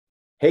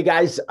Hey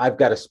guys, I've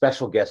got a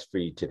special guest for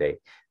you today.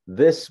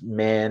 This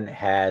man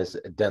has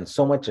done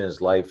so much in his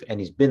life and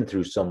he's been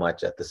through so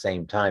much at the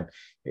same time.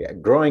 Yeah,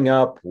 growing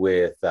up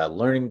with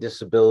learning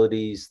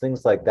disabilities,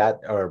 things like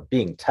that, or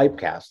being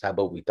typecast. How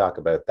about we talk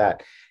about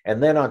that?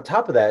 And then on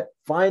top of that,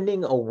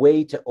 finding a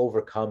way to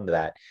overcome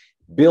that,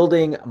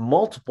 building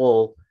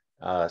multiple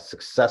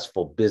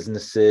successful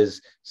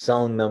businesses,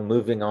 selling them,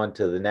 moving on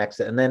to the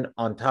next. And then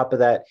on top of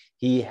that,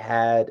 he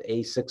had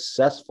a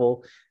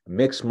successful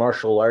mixed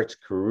martial arts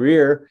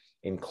career,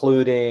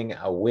 including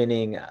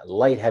winning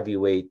light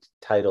heavyweight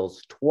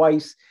titles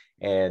twice.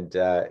 And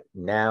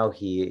now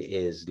he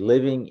is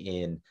living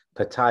in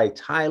Pattaya,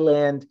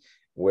 Thailand,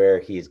 where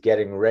he's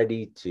getting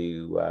ready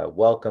to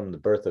welcome the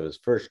birth of his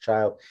first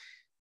child.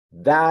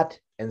 That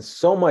and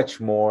so much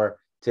more.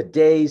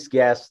 Today's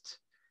guest,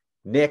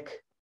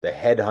 Nick, the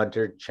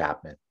headhunter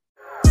Chapman.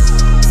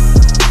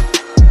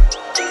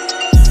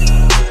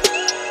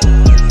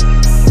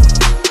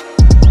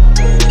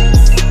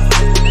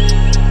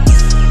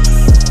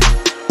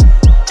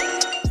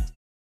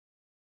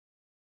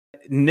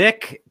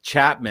 Nick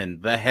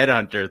Chapman, the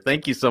headhunter.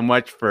 Thank you so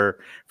much for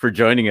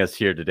joining us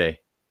here today.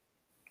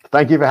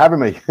 Thank you for having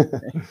me.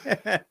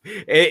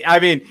 I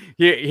mean,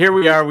 here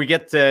we are. We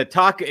get to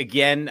talk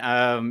again.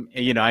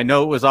 I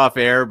know it was off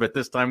air, but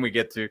this time we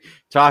get to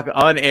talk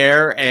on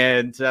air.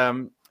 And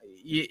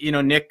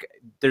Nick,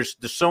 there's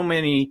so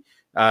many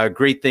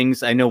great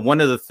things. I know one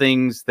of the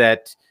things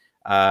that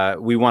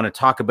we want to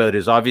talk about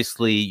is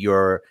obviously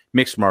your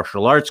mixed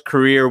martial arts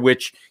career,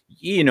 which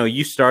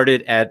you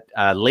started at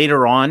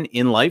later on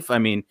in life. I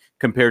mean,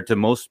 compared to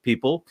most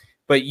people,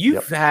 but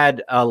you've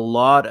had a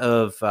lot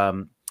of.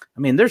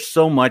 There's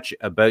so much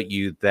about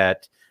you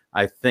that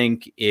I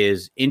think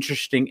is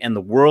interesting, and the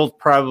world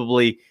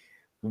probably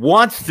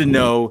wants to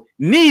know,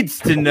 needs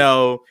to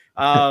know.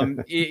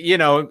 I'm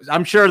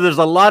sure there's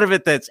a lot of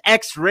it that's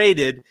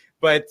X-rated,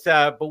 but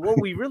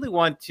what we really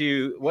want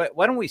to,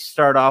 why don't we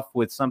start off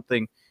with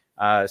something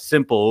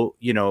simple?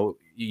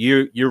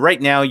 You're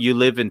right now, you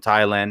live in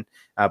Thailand,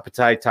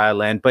 Pattaya,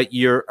 Thailand, but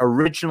you're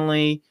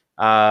originally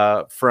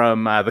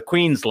from the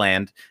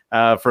Queensland,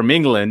 from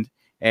England.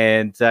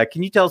 And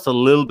can you tell us a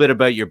little bit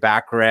about your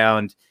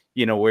background,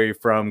 where you're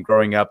from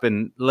growing up?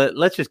 And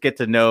let's just get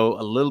to know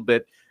a little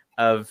bit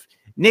of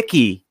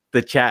Nicky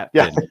the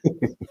Chapman.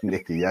 Yeah,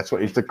 Nicky, that's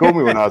what he used to call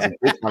me when I was a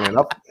kid, funny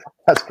enough.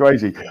 That's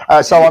crazy.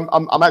 So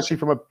I'm actually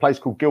from a place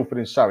called Guildford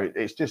in Surrey.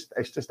 It's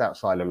just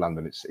outside of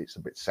London. It's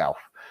a bit south.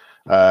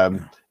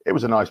 It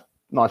was a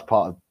nice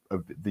part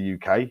of the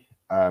UK.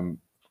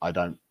 I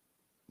don't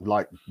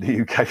like the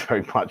UK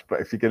very much,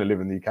 but if you're going to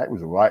live in the UK, it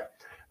was all right.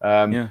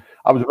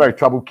 I was a very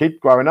troubled kid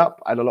growing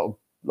up. I had a lot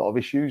of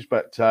issues,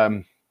 but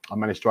I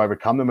managed to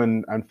overcome them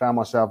and found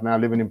myself now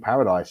living in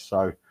paradise.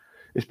 So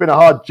it's been a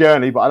hard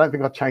journey, but I don't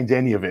think I'd change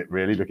any of it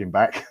really, looking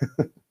back.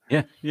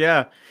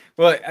 Yeah.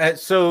 Well,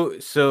 so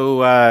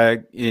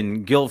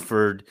in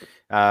Guildford,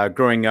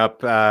 growing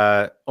up,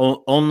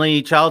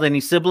 only child, any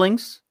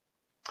siblings?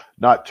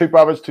 No, 2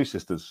 brothers, 2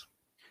 sisters.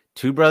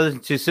 2 brothers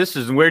and 2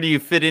 sisters. And where do you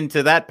fit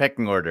into that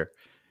pecking order?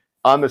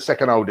 I'm the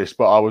second oldest,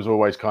 but I was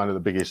always kind of the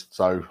biggest.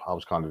 So I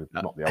was kind of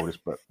not the oldest,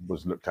 but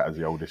was looked at as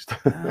the oldest.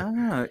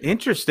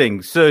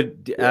 Interesting. So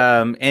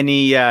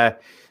any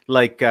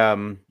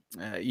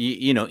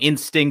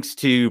instincts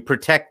to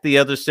protect the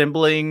other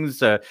siblings?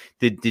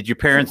 Did your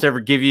parents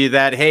ever give you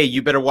that, hey,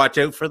 you better watch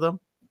out for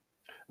them?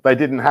 They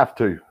didn't have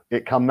to.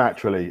 It come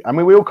naturally. I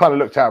mean, we all kind of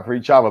looked out for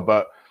each other,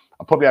 but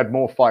I probably had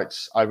more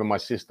fights over my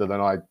sister than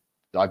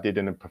I did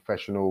in a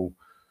professional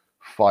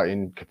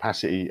fighting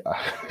capacity.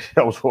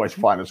 I was always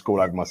fighting at school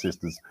over my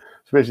sisters,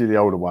 especially the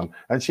older one,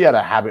 and she had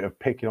a habit of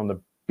picking on the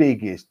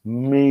biggest,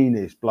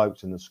 meanest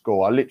blokes in the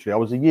school. I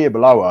was a year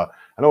below her,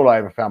 and all I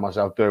ever found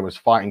myself doing was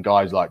fighting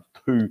guys like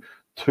two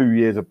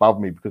years above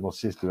me because my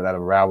sister had a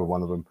row with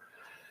one of them.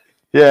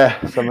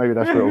 Yeah, so maybe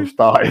that's where it all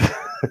started.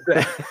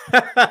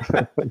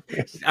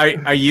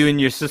 Are you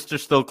and your sister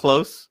still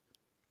close?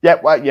 Yeah,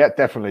 well, yeah,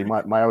 definitely.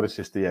 My older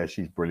sister, yeah,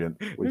 she's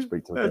brilliant. We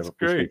speak to her.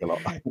 We speak a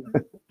lot.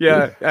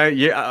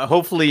 Yeah.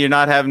 Hopefully, you're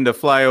not having to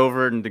fly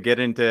over and to get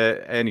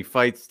into any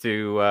fights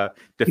to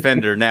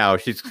defend her now.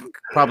 She's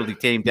probably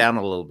tamed down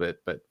a little bit,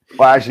 but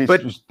actually,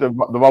 the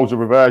roles are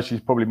reversed. She's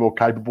probably more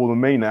capable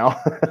than me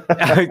now.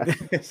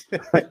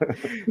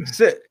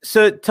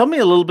 So tell me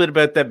a little bit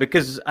about that,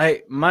 because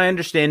my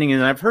understanding,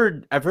 and I've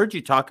heard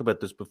you talk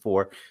about this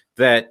before,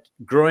 that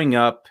growing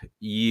up,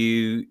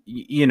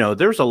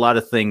 there's a lot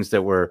of things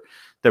that were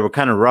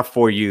kind of rough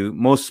for you.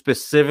 Most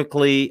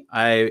specifically,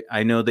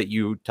 I know that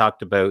you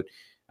talked about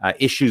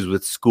issues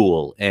with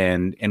school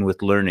and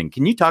with learning.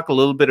 Can you talk a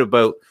little bit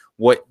about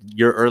what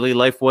your early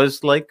life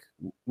was like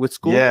with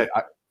school? Yeah,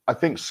 I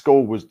think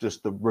school was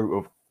just the root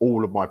of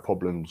all of my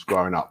problems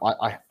growing up.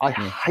 I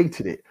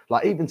hated it.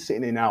 Like, even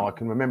sitting here now, I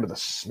can remember the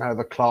smell of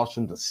the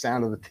classroom, the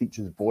sound of the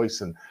teacher's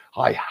voice, and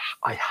I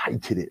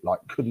hated it. Like,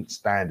 couldn't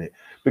stand it,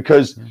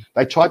 because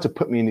they tried to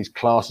put me in these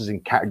classes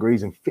and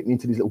categories and fit me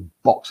into these little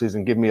boxes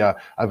and give me a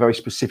very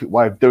specific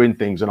way of doing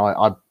things, and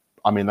I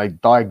I mean, they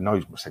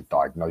diagnosed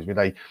me.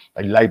 They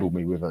labeled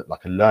me with a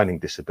learning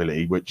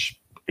disability, which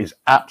is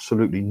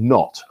absolutely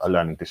not a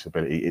learning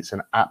disability. It's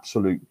an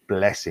absolute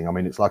blessing. I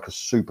mean, it's like a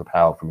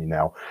superpower for me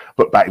now.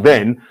 But back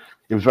then,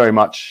 it was very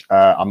much,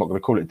 I'm not going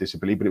to call it a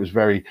disability, but it was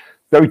very,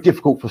 very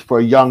difficult for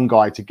a young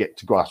guy to get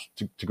to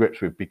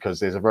grips with, because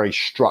there's a very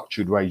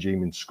structured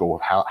regime in school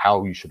of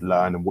how you should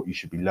learn and what you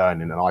should be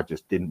learning. And I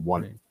just didn't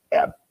want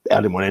I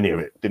didn't want any of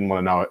it. Didn't want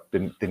to know it.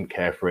 Didn't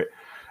care for it.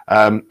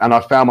 And I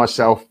found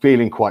myself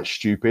feeling quite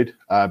stupid,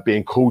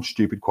 being called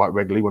stupid quite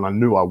regularly when I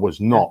knew I was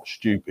not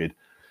stupid.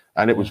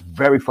 And it was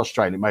very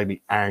frustrating. It made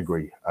me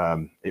angry.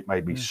 It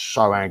made me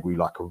so angry,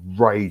 like a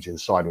rage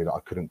inside me that I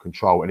couldn't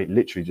control. And it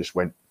literally just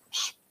went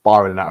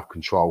spiraling out of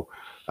control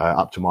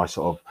up to my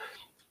sort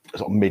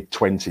of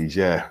mid-20s.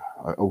 Yeah,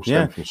 all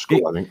stemmed from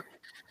school, I think.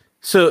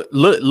 So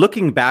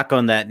looking back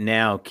on that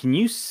now, can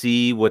you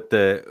see what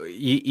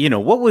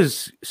what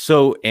was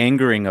so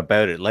angering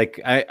about it? Like,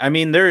 I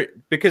mean,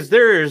 because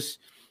there's,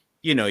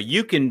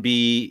 you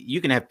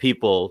can have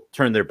people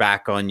turn their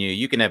back on you.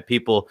 You can have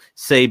people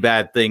say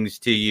bad things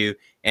to you,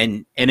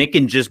 and it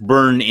can just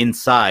burn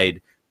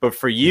inside. But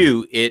for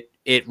you,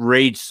 it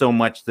raged so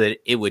much that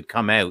it would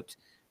come out.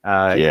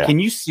 Can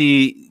you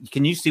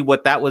see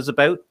what that was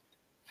about?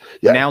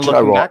 Yeah, now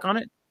looking back on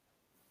it?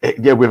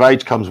 With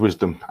age comes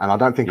wisdom, and I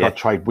don't think I'd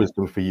trade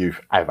wisdom for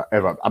youth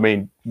ever. I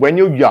mean, when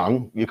you're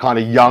young, you're kind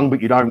of young, but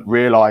you don't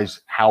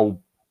realize how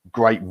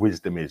great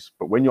wisdom is.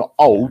 But when you're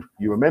old,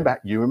 you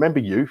remember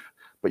youth,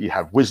 but you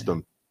have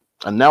wisdom.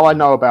 And now I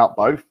know about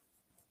both.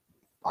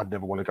 I'd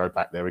never want to go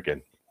back there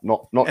again.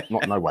 Not no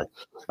way.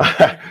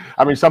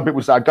 I mean, some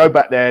people say I'd go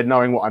back there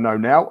knowing what I know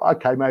now.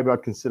 Okay, maybe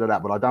I'd consider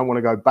that, but I don't want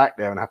to go back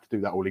there and have to do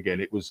that all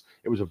again. It was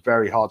a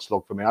very hard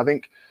slog for me. I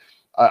think.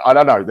 I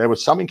don't know. There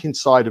was something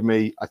inside of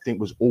me, I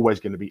think, was always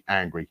going to be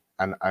angry.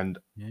 And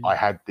I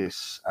had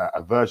this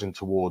aversion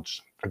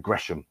towards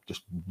aggression,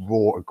 just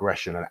raw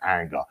aggression and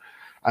anger.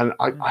 And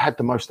I had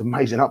the most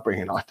amazing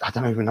upbringing. I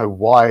don't even know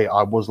why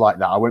I was like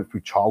that. I went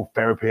through child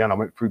therapy and I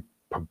went through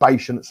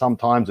probation at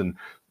sometimes. And,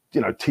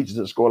 teachers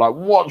at school are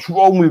like, what's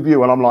wrong with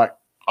you? And I'm like,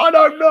 I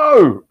don't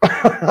know.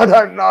 I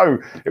don't know.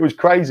 It was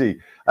crazy.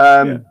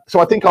 So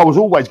I think I was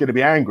always going to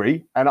be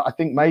angry. And I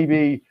think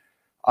maybe...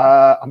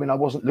 I mean, I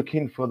wasn't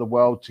looking for the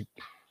world to,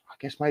 I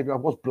guess maybe I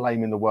was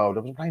blaming the world.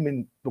 I was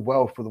blaming the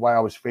world for the way I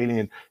was feeling.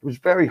 And it was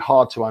very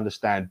hard to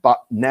understand.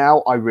 But now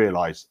I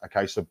realize,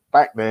 okay, so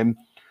back then,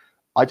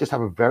 I just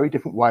have a very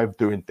different way of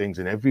doing things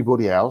than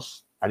everybody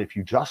else. And if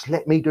you just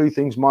let me do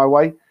things my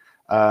way,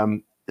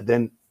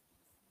 then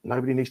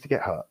nobody needs to get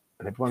hurt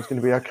and everyone's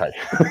going to be okay.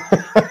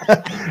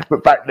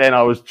 But back then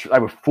they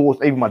were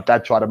forced. Even my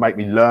dad tried to make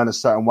me learn a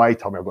certain way,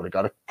 told me I've got to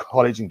go to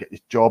college and get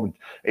this job. And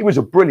he was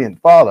a brilliant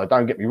father,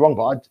 don't get me wrong,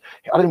 but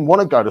I didn't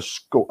want to go to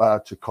school,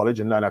 to college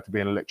and learn how to be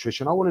an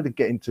electrician. I wanted to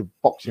get into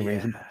boxing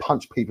rings and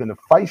punch people in the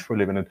face for a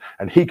living.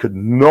 And he could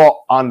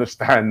not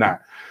understand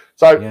that.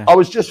 So I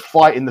was just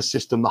fighting the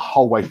system the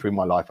whole way through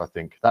my life. I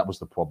think that was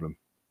the problem.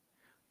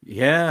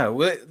 Yeah.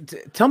 Well,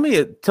 tell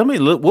me,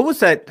 what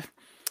was that?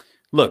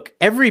 Look,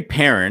 every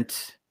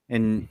parent,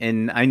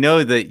 and I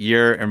know that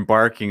you're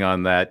embarking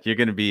on that. You're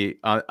going to be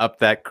up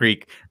that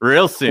creek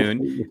real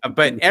soon.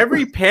 But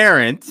every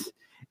parent,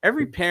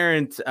 with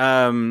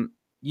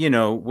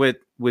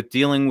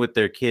dealing with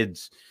their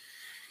kids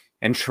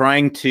and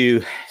trying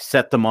to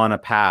set them on a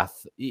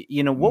path,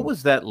 what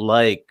was that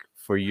like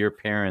for your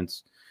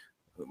parents?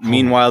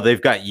 Meanwhile,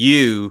 they've got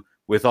you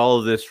with all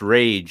of this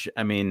rage.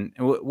 I mean,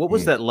 what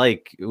was that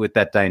like with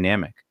that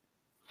dynamic?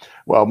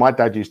 Well, my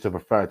dad used to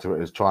refer to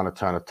it as trying to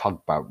turn a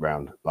tugboat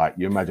round. Like,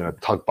 you imagine a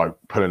tugboat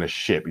pulling a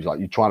ship. He's like,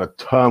 you're trying to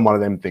turn one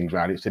of them things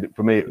round. He said,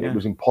 for me, it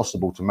was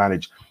impossible to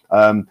manage.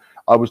 I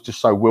was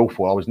just so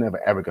willful. I was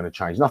never, ever going to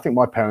change. Nothing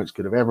my parents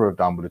could have ever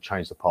done would have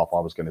changed the path I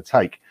was going to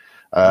take.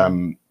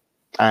 And,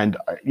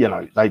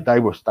 they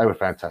were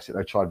fantastic.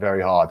 They tried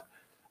very hard.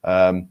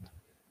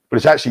 But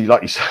it's actually,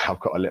 like you said,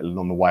 I've got a little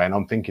on the way, and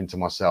I'm thinking to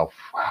myself,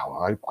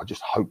 wow, I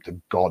just hope to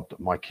God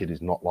that my kid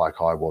is not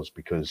like I was,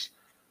 because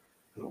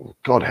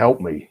God help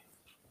me.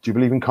 Do you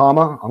believe in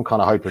karma? I'm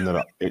kind of hoping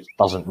that it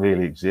doesn't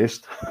really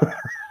exist.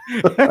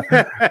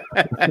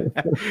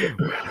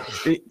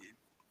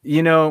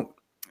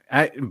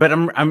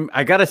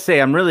 I gotta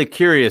say, I'm really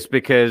curious,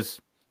 because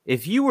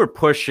if you were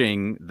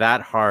pushing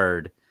that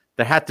hard,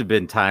 there had to have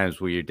been times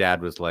where your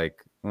dad was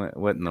like,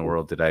 what in the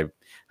world did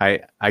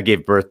I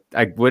gave birth?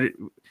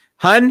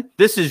 Hun,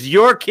 this is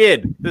your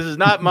kid. This is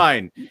not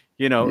mine.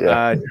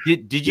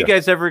 Did you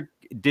guys ever,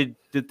 did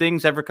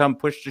things ever come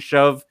push to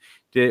shove?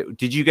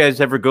 Did you guys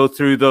ever go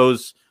through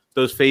those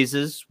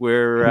phases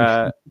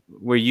where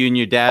you and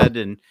your dad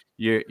and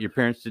your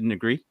parents didn't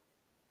agree?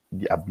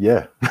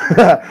 Yeah.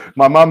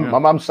 My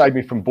mum saved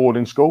me from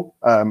boarding school.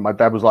 My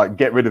dad was like,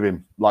 get rid of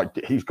him. Like,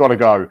 he's got to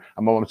go.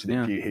 And my mum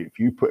said, if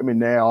you put him in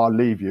there, I'll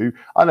leave you.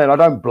 And then I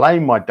don't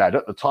blame my dad.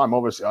 At the time,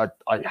 obviously,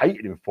 I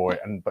hated him for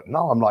it. But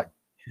now I'm like,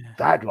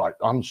 Dad, like,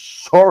 I'm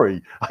sorry.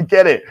 I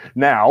get it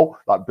now.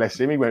 Like, bless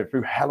him. He went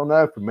through hell on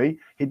earth with me.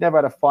 He'd never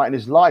had a fight in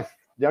his life.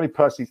 the only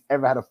person he's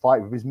ever had a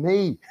fight with is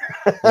me,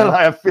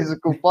 like a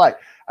physical fight.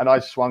 And I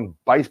swung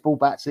baseball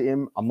bats at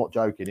him. I'm not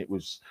joking. It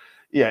was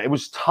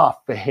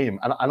tough for him.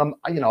 And I'm,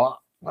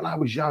 when I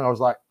was young, I was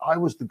like, I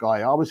was the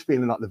guy. I was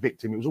feeling like the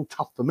victim. It was all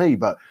tough for me.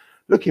 But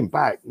looking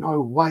back, no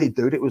way,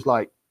 dude. It was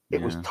like,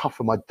 it was tough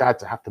for my dad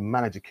to have to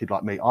manage a kid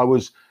like me.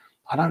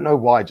 I don't know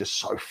why, just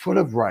so full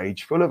of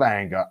rage, full of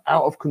anger,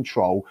 out of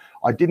control.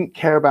 I didn't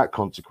care about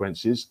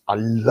consequences. I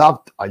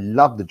loved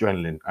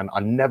adrenaline, and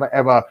I never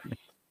ever,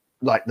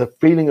 like, the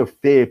feeling of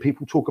fear.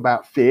 People talk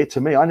about fear.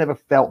 To me, I never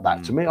felt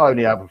that. To me, I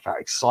only ever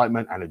felt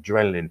excitement and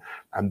adrenaline,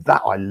 and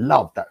that I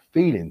loved that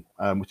feeling,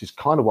 which is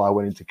kind of why I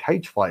went into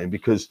cage fighting,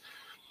 because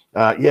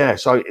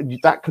so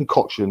that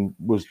concoction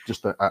was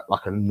just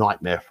like a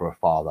nightmare for a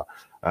father.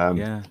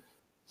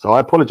 So I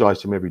apologize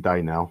to him every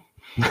day now.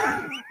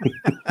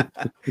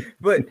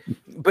 but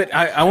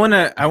I want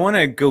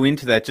to go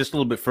into that just a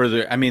little bit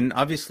further. I mean,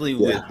 obviously,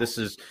 this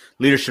is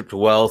Leadership to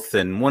Wealth,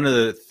 and one of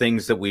the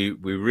things that we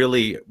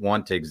really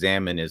want to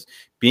examine is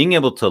being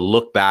able to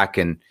look back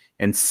and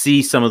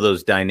see some of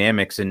those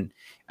dynamics. And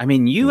I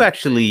mean, you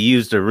actually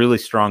used a really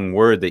strong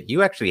word that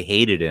you actually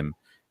hated him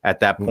at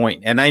that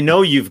point. And I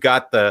know you've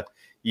got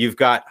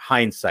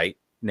hindsight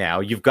now,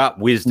 you've got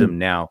wisdom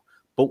now,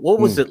 but what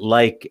was it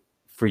like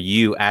for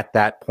you at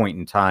that point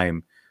in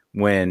time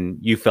when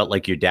you felt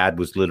like your dad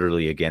was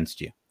literally against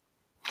you?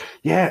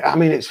 Yeah, I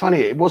mean, it's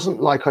funny. It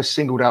wasn't like I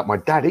singled out my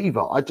dad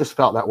either. I just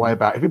felt that way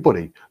about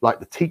everybody, like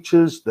the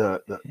teachers,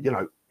 the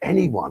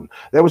anyone.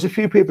 There was a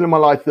few people in my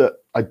life that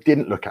I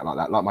didn't look at like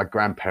that. Like my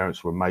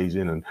grandparents were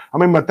amazing, and I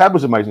mean, my dad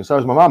was amazing. So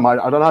was my mum.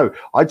 I don't know.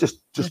 I just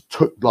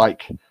took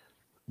like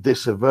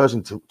this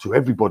aversion to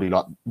everybody,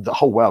 like the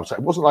whole world. So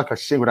it wasn't like I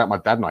singled out my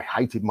dad and I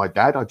hated my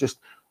dad. I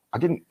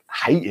didn't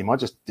hate him. I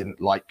just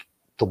didn't like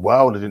the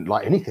world. I didn't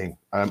like anything.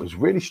 It was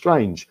really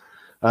strange.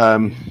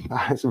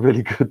 That's a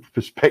really good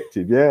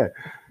perspective. Yeah,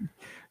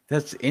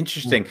 that's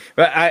interesting.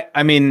 But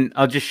I mean,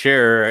 I'll just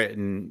share,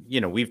 and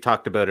we've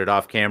talked about it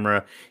off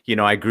camera.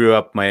 I grew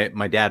up,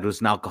 my dad was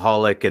an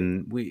alcoholic,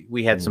 and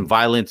we had some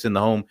violence in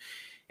the home,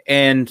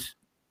 and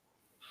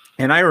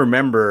I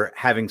remember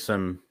having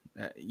some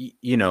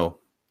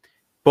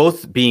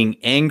both being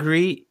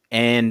angry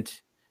and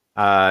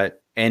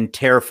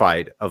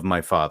terrified of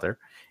my father.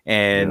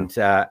 But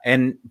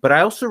I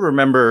also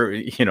remember,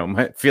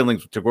 my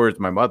feelings towards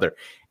my mother.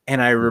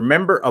 And I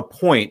remember a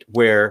point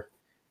where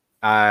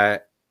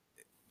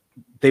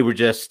they were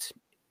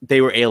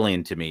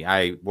alien to me.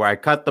 Where I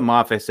cut them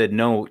off. I said,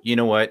 no, you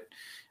know what?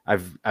 I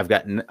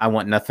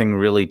want nothing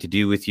really to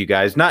do with you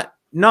guys.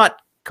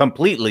 Not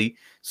completely,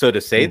 so to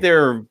say.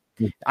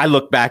 I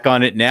look back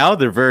on it now.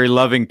 They're very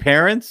loving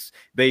parents.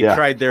 They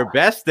tried their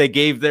best. They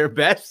gave their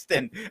best.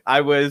 And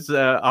I was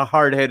a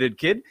hard-headed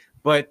kid.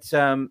 But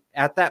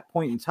at that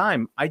point in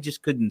time, I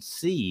just couldn't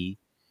see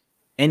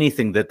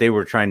anything that they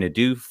were trying to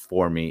do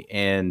for me.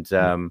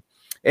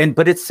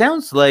 But it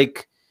sounds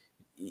like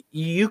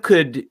you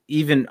could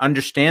even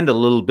understand a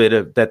little bit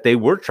of that they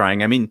were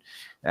trying. I mean,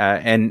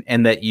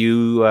 and that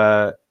you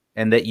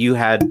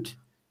had,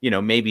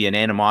 maybe an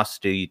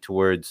animosity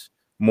towards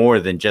more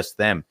than just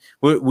them.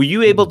 Were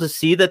you able to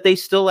see that they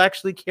still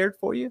actually cared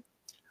for you?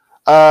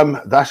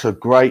 That's a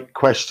great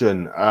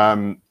question.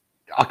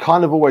 I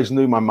kind of always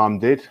knew my mum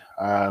did.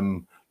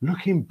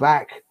 Looking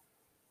back,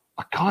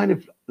 I kind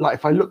of like,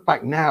 if I look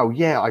back now,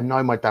 I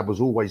know my dad was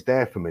always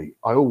there for me.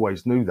 I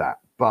always knew that.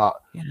 But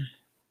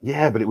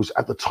but it was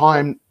at the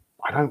time,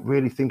 I don't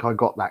really think I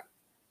got that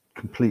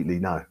completely.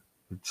 No.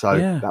 So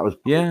that was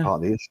part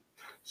of the issue.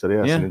 So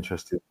that's an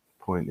interesting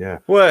point. Yeah.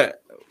 Well,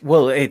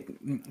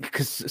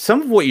 because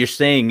some of what you're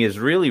saying is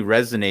really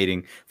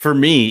resonating for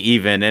me,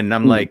 even, and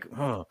I'm like,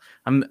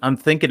 I'm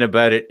thinking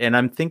about it, and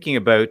I'm thinking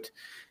about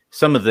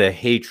some of the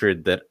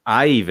hatred that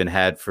I even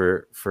had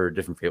for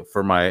different people,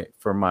 for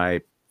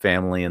my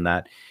family and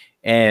that,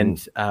 and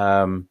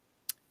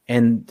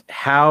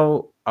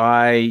how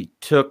I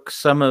took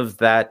some of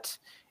that,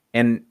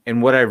 and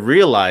what I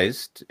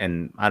realized,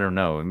 and I don't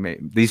know,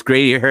 these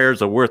gray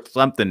hairs are worth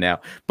something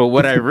now, but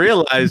what I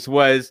realized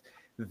was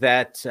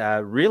that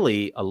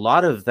really a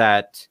lot of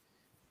that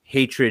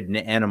hatred and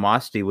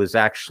animosity was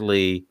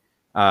actually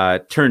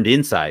turned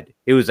inside.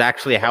 It was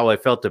actually how I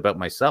felt about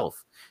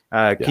myself.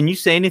 Can you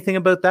say anything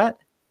about that?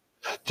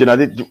 Do you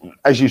know,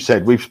 as you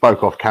said, we've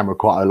spoke off camera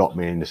quite a lot,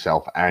 me and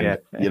yourself, and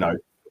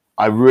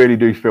I really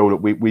do feel that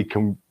we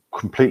can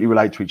completely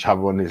relate to each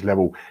other on this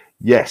level.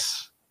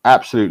 Yes,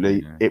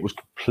 absolutely. It was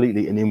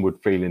completely an inward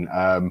feeling.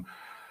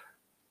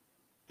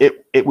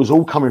 It was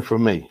all coming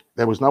from me.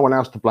 There was no one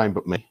else to blame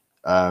but me.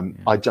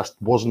 I just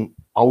wasn't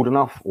old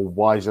enough or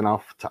wise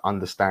enough to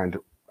understand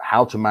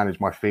how to manage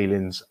my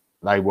feelings.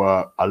 They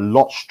were a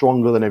lot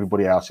stronger than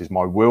everybody else's.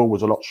 My will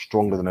was a lot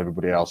stronger than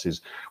everybody else's.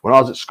 When I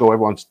was at school,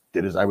 everyone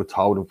did as they were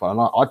told,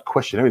 and I'd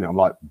question everything. I'm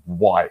like,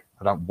 why?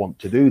 I don't want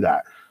to do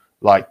that.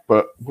 Like,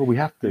 but we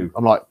have to.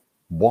 I'm like,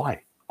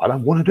 why? I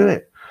don't want to do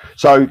it.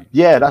 So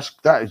that's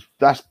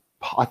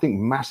I think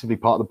massively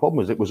part of the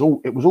problem. Is it was all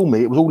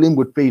me. It was all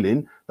inward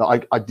feeling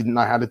that I didn't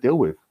know how to deal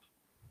with.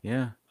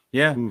 Yeah.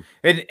 Yeah.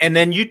 And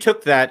then you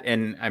took that,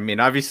 and I mean,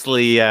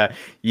 obviously,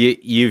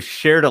 you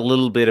shared a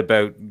little bit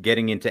about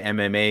getting into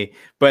MMA,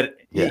 but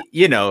Yeah.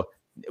 you know,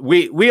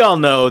 we all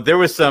know there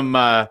was some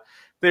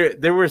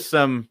there were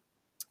some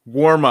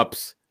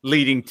warm-ups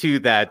leading to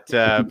that,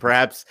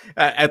 perhaps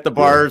at the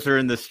bars or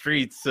in the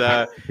streets.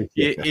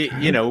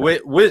 You know,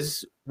 what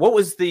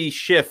was the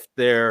shift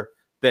there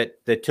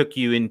that took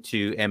you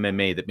into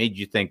MMA that made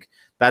you think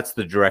that's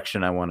the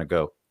direction I want to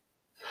go?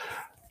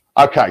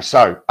 Okay,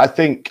 so I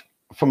think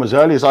from as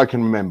early as I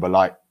can remember,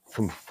 like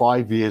from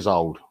 5 years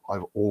old,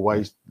 I've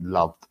always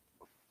loved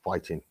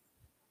fighting.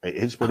 It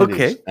is what it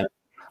is. And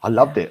I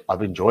loved it.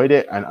 I've enjoyed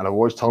it, and I've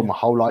always told my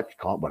whole life, you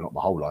can't. Well, not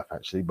my whole life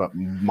actually, but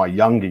my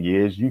younger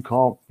years, you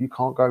can't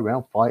go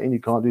around fighting. You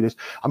can't do this.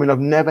 I mean, I've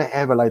never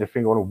ever laid a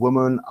finger on a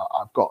woman.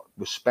 I've got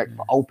respect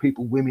for old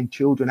people, women,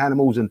 children,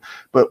 animals,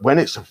 but when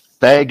it's a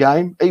fair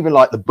game, even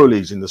like the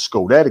bullies in the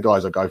school, they're the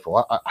guys I go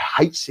for. I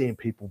hate seeing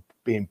people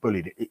being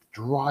bullied. It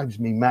drives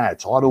me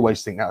mad. So I'd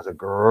always think that was a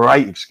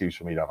great excuse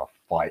for me to have a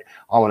fight.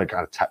 I want to go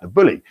and attack the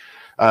bully.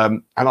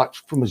 And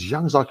from as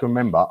young as I can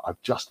remember, I've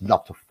just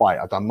loved to fight.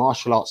 I've done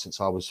martial arts since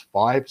I was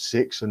 5,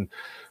 6, and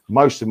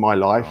most of my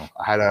life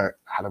I had a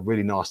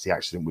really nasty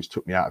accident which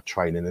took me out of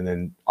training, and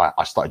then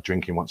I started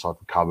drinking once I'd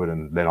recovered,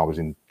 and then I was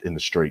in the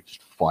streets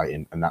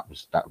fighting, and that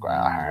got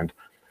out of hand.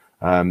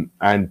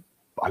 And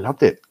I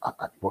loved it.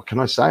 What can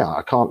I say?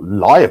 I can't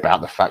lie about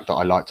the fact that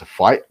I like to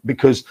fight,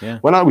 because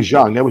when I was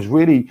young, there was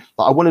really,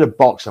 like, I wanted to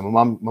box, and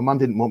my mum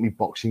didn't want me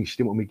boxing. She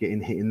didn't want me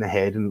getting hit in the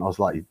head, and I was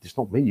like, it's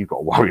not me you've got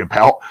to worry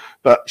about.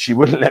 But she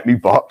wouldn't let me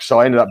box, so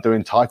I ended up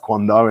doing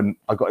taekwondo, and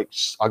I got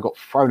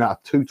thrown out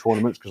of 2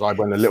 tournaments because I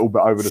went a little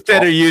bit over the top.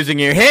 Instead of using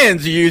your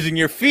hands, you're using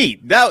your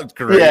feet. That was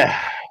great. Yeah.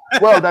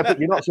 Well,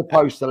 you're not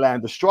supposed to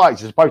land the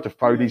strikes. You're supposed to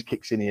throw these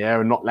kicks in the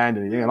air and not land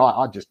anything. And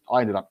I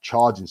ended up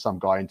charging some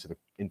guy into the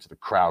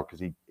crowd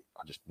because I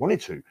just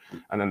wanted to,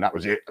 and then that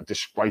was it. I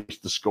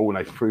disgraced the school,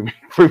 and they threw me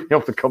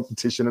off the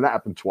competition, and that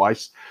happened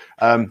twice.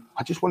 I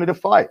just wanted to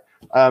fight.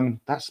 I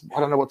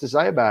don't know what to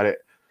say about it.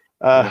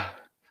 Yeah,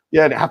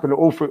 and it happened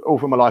all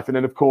through my life. And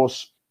then, of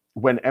course,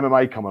 when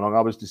MMA came along,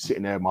 I was just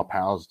sitting there with my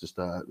pals, just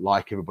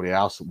like everybody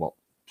else, at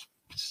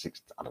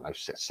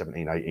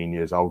 17, 18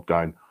 years old,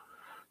 going,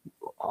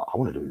 I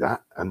want to do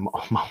that. And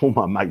all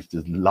my mates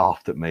just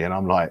laughed at me, and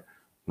I'm like,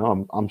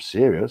 no, I'm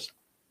serious.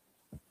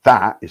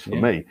 That is for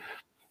me.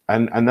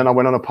 And then I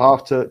went on a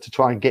path to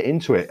try and get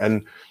into it.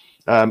 And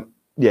I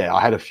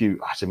had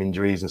some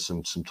injuries and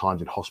some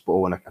times in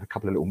hospital, and a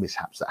couple of little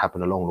mishaps that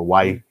happened along the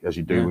way, as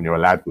you do when you're a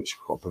lad, which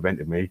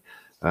prevented me.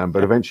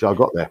 But eventually I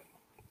got there.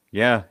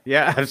 Yeah,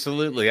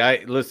 absolutely.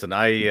 I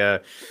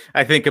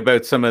think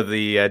about some of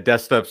the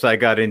dust ups I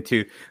got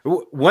into.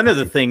 One of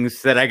the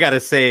things that I got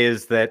to say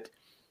is that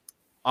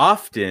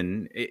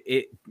often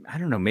I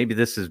don't know, maybe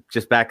this is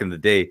just back in the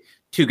day,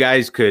 2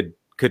 guys could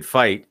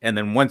fight, and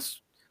then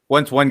once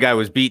one guy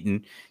was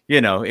beaten,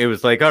 it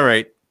was like, all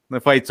right, the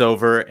fight's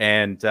over.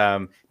 And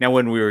now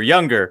when we were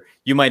younger,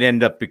 you might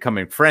end up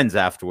becoming friends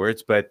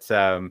afterwards, but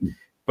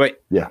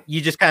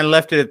you just kind of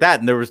left it at that,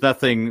 and there was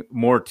nothing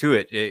more to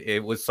it.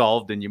 It was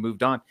solved, and you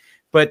moved on.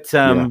 But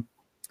one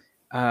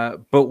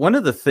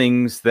of the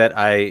things that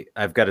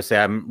I've got to say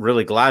I'm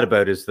really glad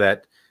about is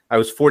that I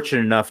was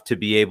fortunate enough to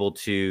be able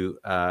to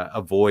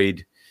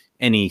avoid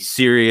any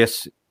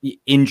serious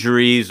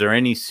injuries or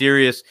any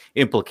serious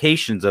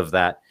implications of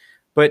that.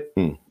 But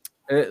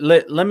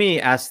let me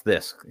ask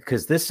this,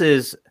 because this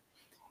is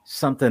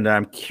something that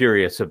I'm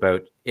curious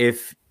about.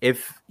 If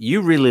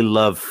you really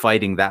love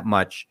fighting that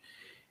much,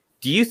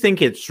 do you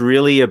think it's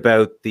really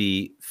about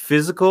the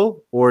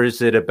physical, or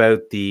is it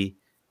about the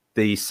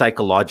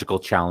psychological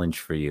challenge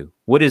for you?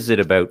 What is it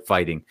about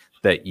fighting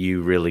that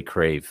you really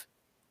crave?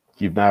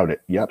 You've nailed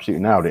it. You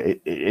absolutely nailed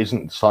it. It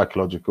isn't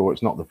psychological.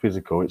 It's not the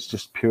physical. It's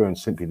just pure and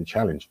simply the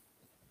challenge.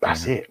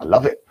 That's it. I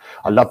love it.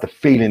 I love the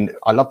feeling.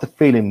 I love the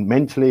feeling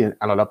mentally, and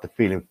I love the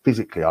feeling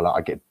physically.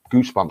 I get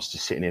goosebumps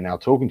just sitting here now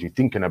talking to you,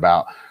 thinking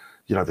about,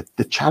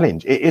 the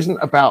challenge. It isn't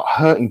about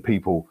hurting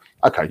people.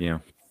 Okay. Yeah.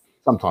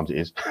 Sometimes it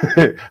is.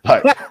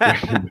 Like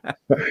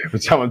when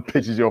someone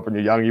pisses you off and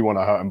you're young, you want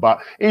to hurt them. But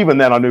even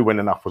then, I knew when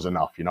enough was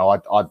enough.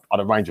 I'd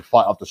arrange a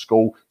fight after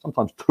school,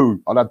 sometimes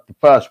 2. I'd have the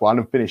first one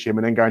and finish him,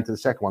 and then go into the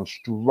second one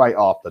straight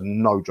after.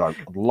 No joke.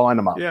 I'd line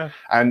them up. Yeah.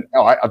 And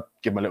I'd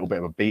give them a little bit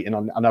of a beating.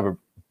 I never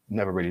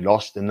really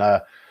lost, and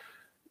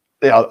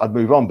I'd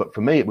move on. But for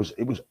me, it was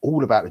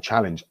all about the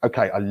challenge.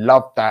 Okay, I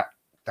love that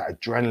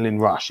adrenaline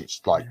rush.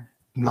 It's like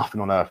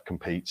nothing on earth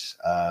competes.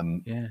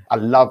 I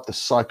love the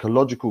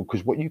psychological,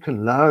 because what you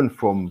can learn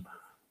from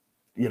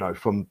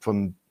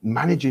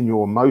managing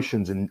your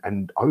emotions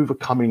and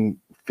overcoming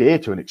fear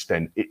to an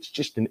extent,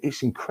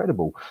 it's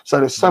incredible. So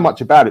there's so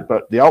much about it,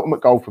 but the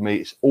ultimate goal for me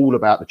is all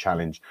about the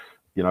challenge.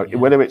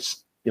 Whether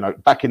it's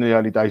back in the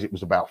early days, it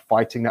was about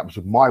fighting. That was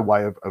my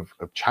way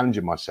of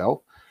challenging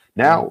myself.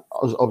 Now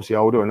I was obviously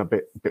older and a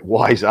bit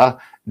wiser.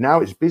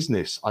 Now it's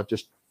business. I've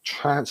just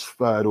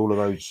transferred all of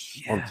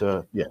those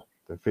onto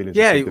the feelings.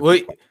 Yeah,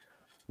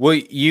 well,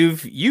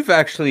 you've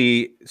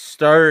actually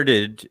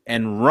started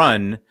and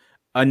run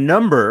a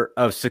number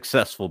of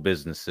successful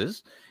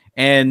businesses,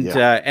 and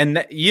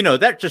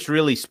that just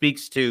really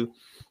speaks to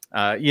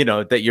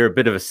that you're a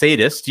bit of a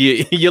sadist.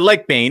 You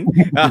like pain.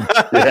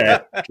 Yeah,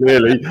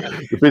 clearly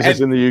the business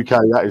in the UK,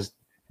 that is,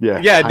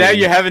 yeah. Now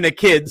you're having a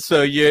kid,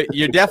 so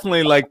you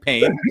definitely like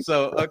pain.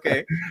 So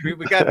okay, we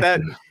got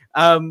that.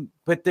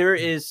 But there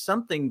is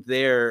something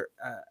there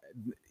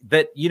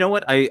that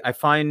what I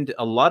find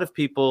a lot of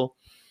people,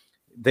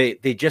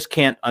 they just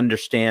can't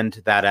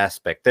understand that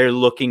aspect. They're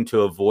looking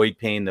to avoid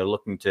pain. They're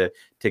looking to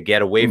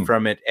get away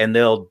from it, and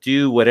they'll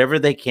do whatever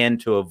they can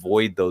to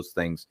avoid those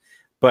things.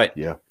 But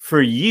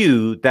for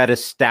you, that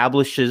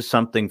establishes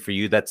something for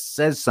you, that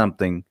says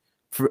something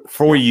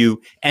for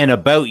you and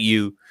about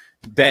you,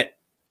 that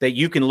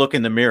you can look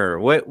in the mirror.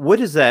 What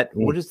does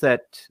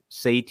that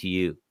say to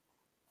you?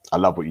 I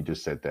love what you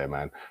just said there,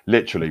 man.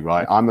 Literally,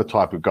 right? I'm the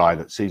type of guy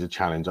that sees a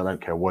challenge. I don't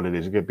care what it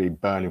is. It could be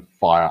burning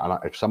fire, and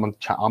if someone,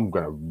 I'm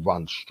going to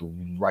run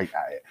straight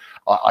at it.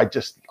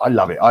 I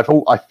love it.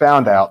 I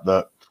found out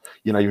that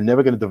you're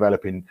never going to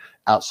develop in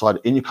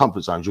your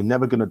comfort zones. You're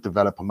never going to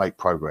develop and make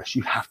progress.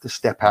 You have to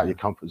step out of your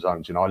comfort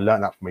zones. I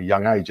learned that from a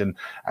young age, and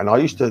I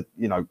used to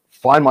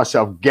find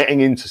myself getting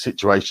into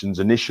situations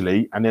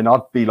initially, and then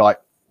I'd be like,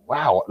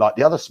 wow, like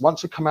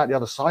once I come out the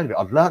other side of it,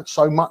 I've learned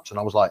so much, and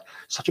I was like,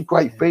 such a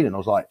great feeling. I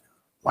was like,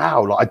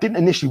 wow, like I didn't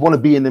initially want to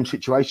be in them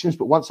situations,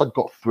 but once I'd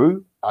got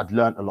through, I'd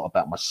learned a lot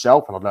about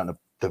myself, and I'd learned to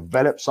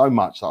develop so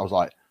much that I was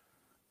like,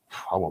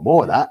 I want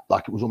more of that.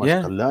 Like it was almost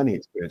like a learning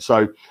experience.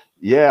 So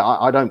yeah,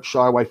 I don't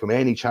shy away from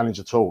any challenge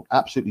at all.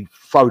 Absolutely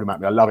throw them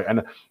at me. I love it.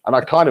 And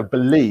I kind of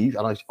believe,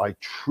 and I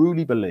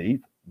truly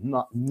believe,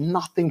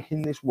 nothing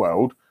in this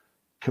world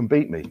can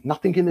beat me.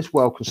 Nothing in this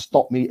world can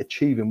stop me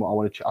achieving what I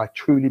want to. I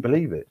truly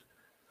believe it.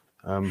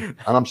 And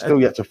I'm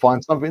still yet to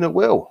find something that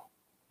will.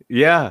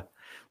 Yeah.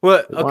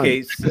 Well,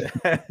 okay.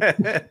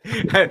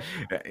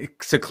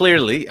 So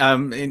clearly,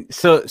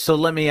 so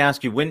let me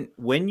ask you,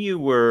 when you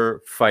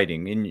were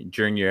fighting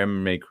during your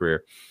MMA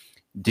career,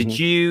 did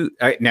you?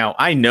 Now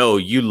I know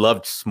you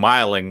loved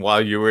smiling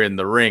while you were in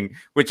the ring,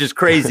 which is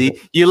crazy.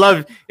 You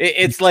love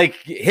it's like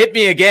hit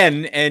me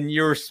again, and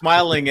you're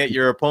smiling at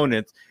your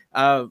opponents.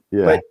 But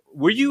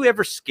were you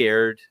ever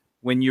scared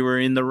when you were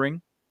in the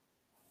ring?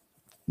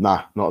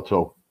 Nah, not at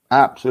all.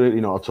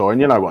 Absolutely not at all.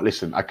 And you know what?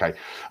 Listen, okay,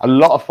 a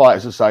lot of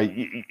fighters will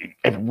say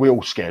we're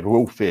all scared, we're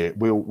all fear,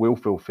 we'll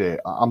feel fear.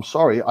 I'm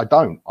sorry, I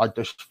don't. I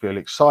just feel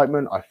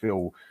excitement. I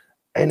feel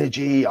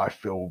energy. I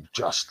feel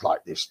just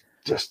like this,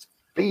 just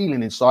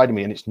feeling inside of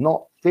me, and it's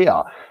not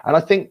fear. And I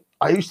think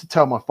I used to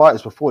tell my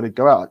fighters before they'd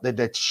go out,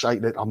 they'd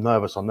shake that I'm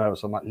nervous. I'm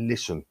like,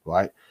 listen,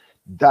 right?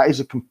 That is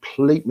a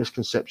complete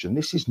misconception.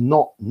 This is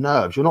not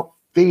nerves. You're not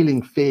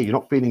feeling fear. You're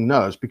not feeling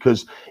nerves,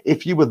 because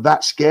if you were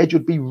that scared,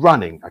 you'd be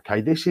running.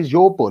 Okay, this is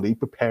your body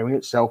preparing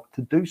itself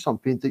to do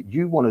something that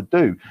you want to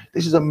do.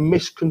 This is a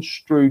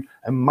misconstrued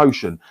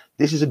emotion.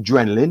 This is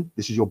adrenaline.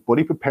 This is your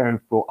body preparing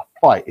for a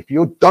fight. If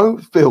you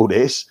don't feel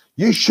this,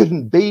 you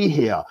shouldn't be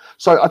here.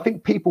 So I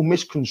think people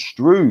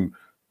misconstrue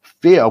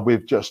fear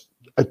with just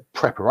a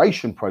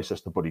preparation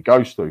process the body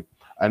goes through.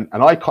 And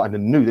I kind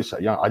of knew this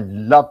at young. I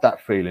love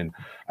that feeling.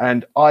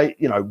 And I,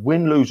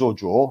 win, lose or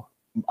draw,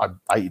 I'm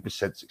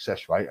 80%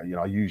 success rate.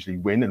 I usually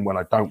win, and when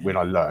I don't win,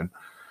 I learn.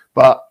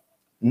 But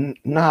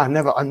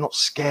never. I'm not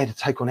scared to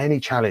take on any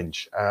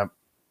challenge.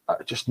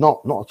 Just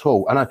not at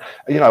all. And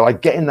I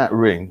get in that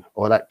ring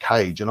or that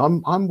cage, and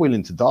I'm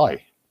willing to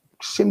die.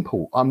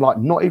 Simple. I'm like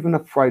not even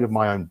afraid of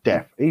my own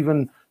death.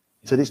 Even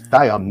to this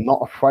day, I'm not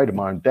afraid of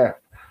my own death.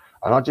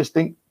 And I just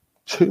think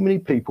too many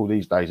people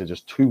these days are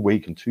just too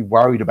weak and too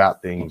worried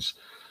about things.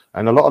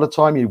 And a lot of the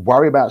time you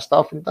worry about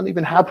stuff and it doesn't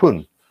even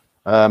happen.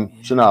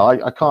 So no,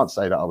 I can't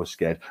say that I was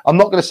scared. I'm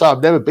not going to say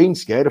I've never been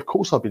scared. Of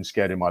course I've been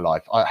scared in my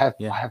life. I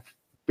have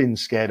been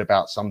scared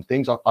about some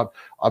things.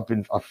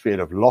 I've feared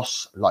of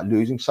loss, like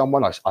losing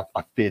someone.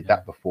 I feared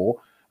that before.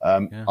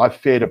 I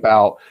feared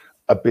about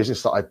a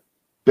business that I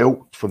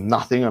built from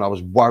nothing, and I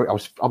was worried.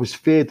 I was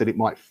feared that it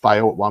might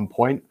fail at one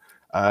point.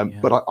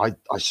 But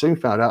I soon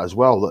found out as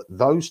well that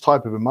those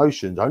type of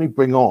emotions only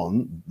bring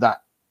on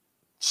that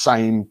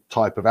same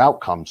type of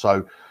outcome.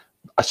 So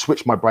I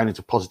switched my brain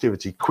into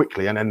positivity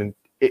quickly, and then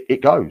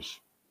it goes.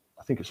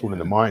 I think it's all in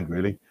the mind,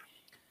 really.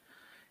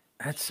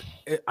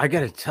 I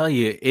got to tell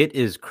you, it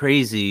is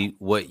crazy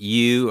what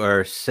you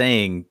are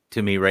saying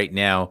to me right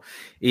now.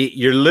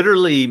 You're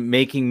literally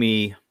making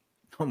me,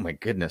 oh my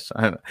goodness.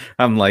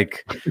 I'm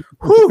like,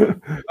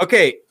 whew.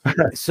 Okay.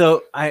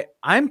 So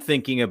I'm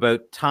thinking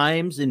about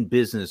times in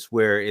business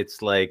where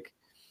it's like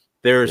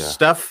there's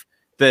stuff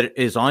that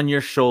is on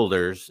your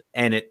shoulders,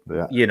 and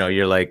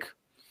you're like,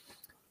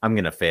 I'm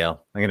going to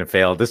fail.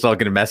 This is all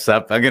going to mess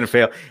up. I'm going to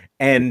fail.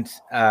 And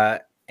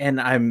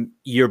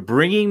you're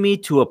bringing me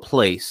to a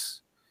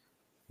place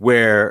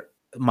where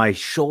my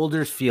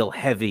shoulders feel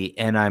heavy,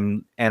 and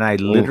I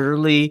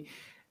literally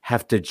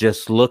have to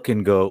just look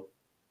and go,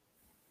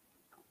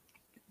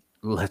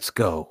 let's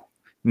go.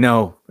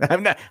 No,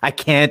 I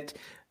can't.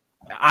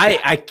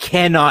 I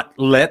cannot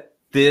let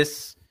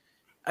this.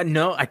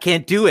 No, I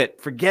can't do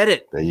it. Forget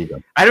it. There you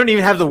go. I don't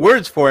even have the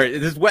words for it.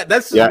 This is what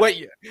It's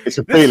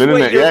a this feeling, is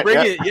what isn't it? you're Yeah,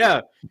 bringing.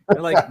 Yeah.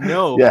 They're like,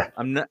 no, yeah.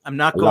 I'm not I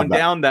love going that.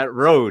 down that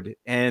road.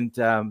 And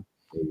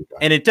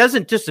it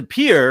doesn't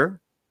disappear,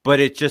 but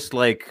it's just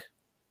like,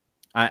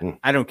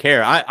 I don't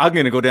care. I'm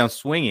going to go down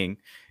swinging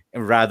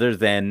rather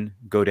than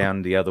go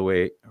down the other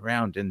way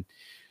around. And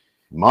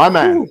my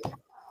man,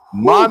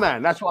 my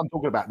man, that's what I'm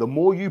talking about. The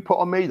more you put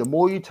on me, the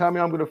more you tell me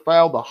I'm going to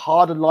fail, the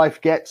harder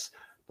life gets,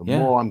 the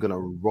more I'm going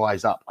to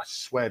rise up. I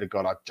swear to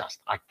God,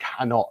 I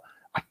cannot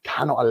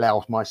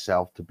allow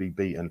myself to be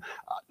beaten.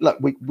 Look,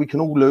 we can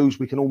all lose.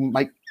 We can all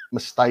make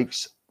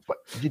mistakes, but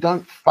you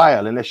don't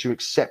fail unless you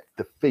accept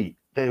defeat.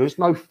 There is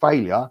no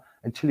failure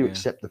until you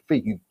accept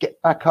defeat. You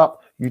get back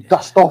up, you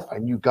dust off,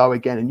 and you go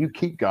again, and you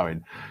keep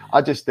going.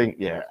 I just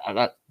think,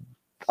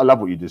 I love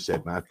what you just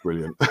said, man. That's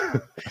brilliant.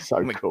 So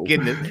oh my cool.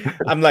 Goodness.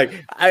 I'm like,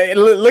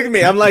 look at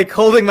me. I'm like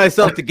holding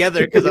myself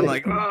together because I'm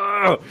like,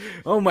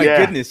 oh my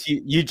goodness.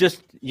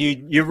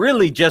 You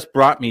really just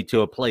brought me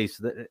to a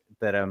place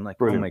that I'm like,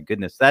 brilliant. Oh my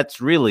goodness. That's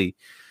really,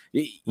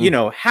 you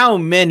know, how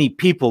many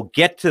people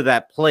get to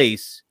that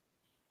place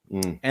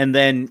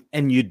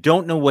and you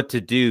don't know what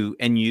to do,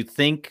 and you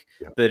think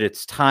that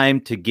it's time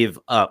to give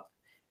up.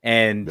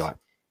 And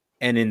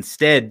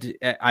instead,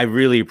 I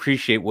really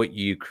appreciate what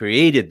you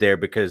created there,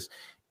 because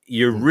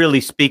you're really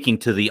speaking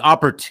to the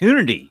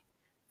opportunity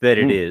that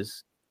it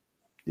is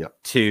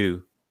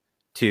to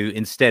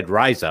instead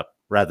rise up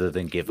rather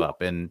than give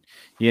up. And,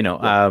 you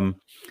know,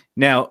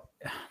 now,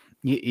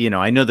 you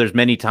know, I know there's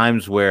many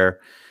times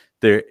where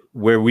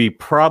we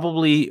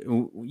probably,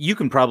 you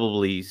can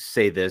probably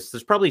say this,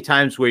 there's probably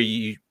times where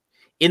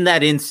in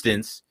that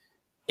instance,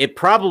 it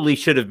probably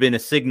should have been a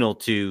signal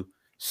to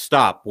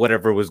stop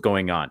whatever was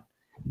going on.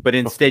 But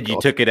instead you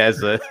took it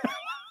as a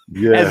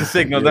as a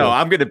signal. No,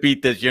 I'm going to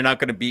beat this. You're not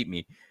going to beat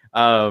me.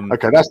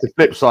 Okay, that's the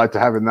flip side to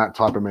having that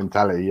type of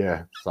mentality.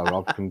 Yeah. So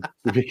I can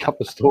give you a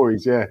couple of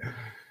stories. Yeah.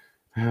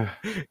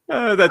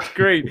 That's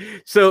great.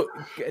 So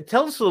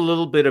tell us a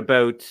little bit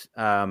about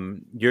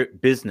your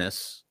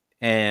business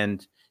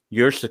and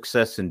your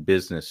success in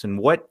business, and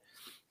what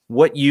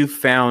you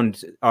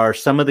found are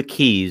some of the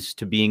keys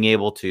to being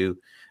able to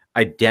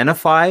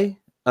identify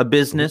a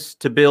business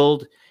to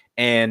build,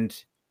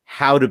 and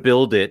how to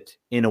build it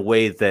in a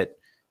way that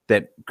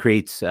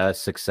creates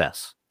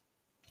success.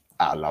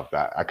 I love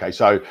that. Okay,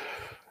 so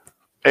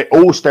it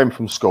all stemmed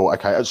from school.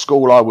 Okay, at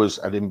school I was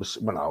an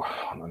imbecile. Well, no,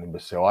 I'm not an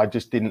imbecile. I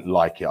just didn't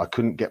like it. I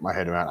couldn't get my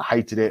head around it. I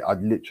hated it. I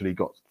literally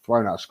got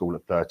thrown out of school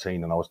at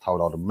 13, and I was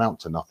told I'd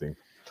amount to nothing.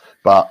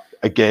 But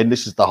again,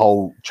 this is the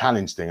whole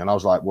challenge thing. And I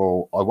was like,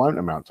 well, I won't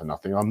amount to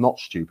nothing. I'm not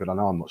stupid. I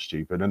know I'm not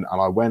stupid. And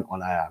I went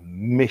on a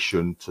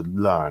mission to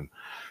learn.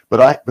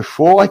 But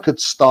before I could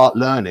start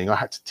learning, I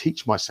had to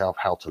teach myself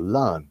how to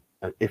learn,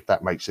 if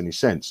that makes any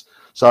sense.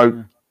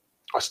 So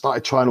I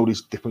started trying all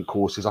these different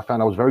courses. I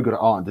found I was very good at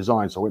art and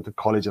design. So I went to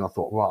college and I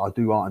thought, right, I'll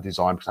do art and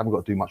design because I haven't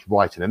got to do much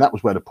writing. And that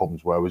was where the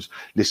problems were, was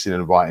listening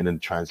and writing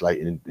and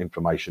translating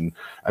information.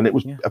 And it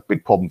was a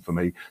big problem for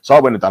me. So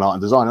I went and done art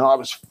and design, and I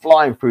was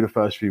flying through the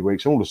first few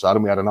weeks. And all of a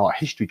sudden we had an art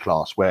history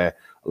class where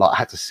like I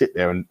had to sit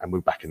there and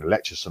we're back in the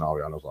lecture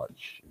scenario. And I was like,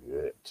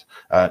 shit.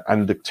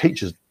 And the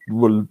teachers,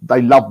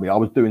 they loved me. I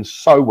was doing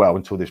so well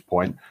until this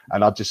point.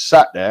 And I just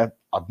sat there.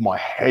 My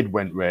head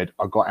went red.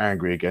 I got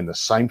angry again. The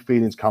same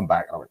feelings come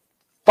back. And I went,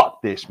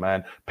 fuck this,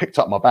 man. Picked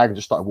up my bag and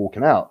just started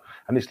walking out.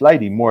 And this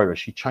lady, Moira,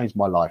 she changed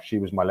my life. She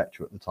was my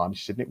lecturer at the time.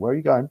 She said, Nick, where are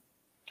you going?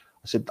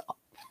 I said,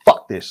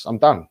 fuck this. I'm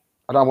done.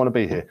 I don't want to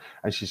be here.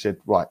 And she said,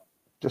 right,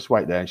 just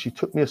wait there. And she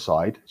took me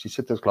aside. She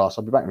said to the class,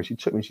 I'll be back. And she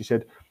took me and she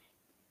said,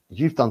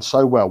 you've done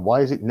so well.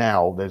 Why is it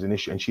now there's an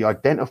issue? And she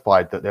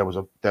identified that there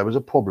was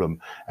a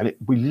problem. And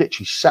we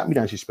literally sat me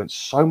down. She spent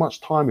so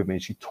much time with me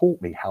and she taught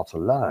me how to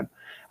learn.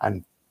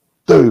 And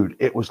dude,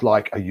 it was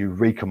like a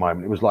eureka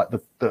moment. It was like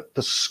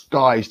the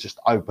skies just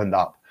opened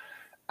up,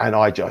 and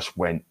I just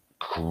went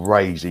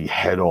crazy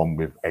head on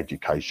with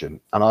education.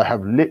 And I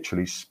have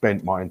literally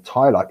spent my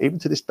entire life, even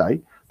to this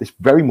day, this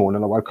very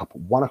morning, I woke up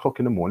at 1 o'clock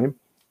in the morning.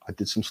 I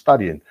did some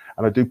studying,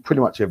 and I do pretty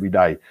much every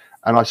day.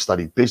 And I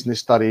studied business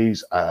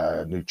studies,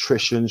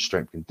 nutrition,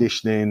 strength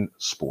conditioning,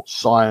 sports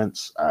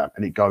science,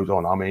 and it goes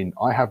on. I mean,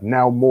 I have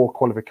now more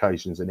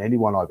qualifications than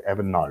anyone I've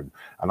ever known.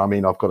 And I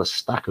mean, I've got a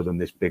stack of them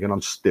this big, and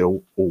I'm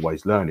still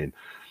always learning.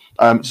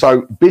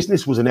 So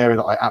business was an area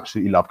that I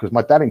absolutely loved because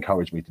my dad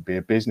encouraged me to be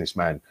a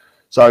businessman.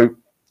 So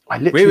I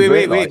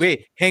literally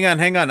wait. Hang on.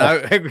 I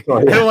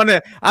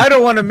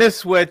don't want to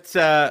miss what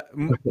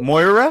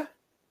Moira?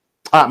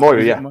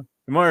 Moira, yeah.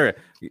 Moira,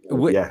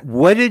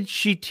 what did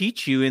she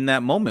teach you in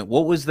that moment?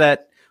 What was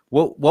that?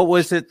 What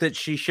was it that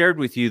she shared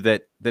with you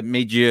that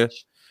made you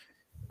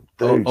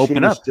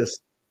open up?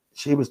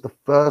 She was the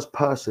first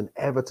person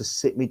ever to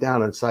sit me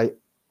down and say,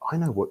 I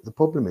know what the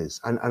problem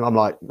is. And I'm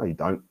like, no, you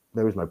don't.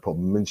 There is no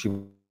problem. And she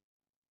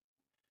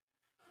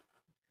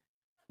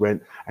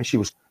went, and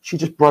she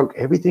just broke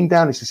everything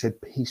down. And she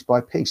said, piece by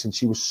piece. And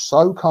she was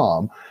so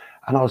calm.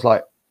 And I was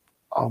like,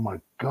 oh my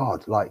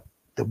God, like,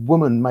 the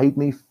woman made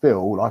me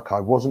feel like I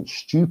wasn't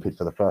stupid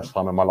for the first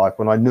time in my life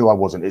when I knew I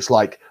wasn't. It's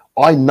like,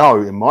 I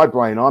know in my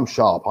brain I'm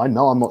sharp. I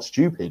know I'm not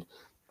stupid,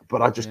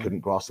 but I just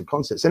couldn't grasp the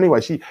concepts.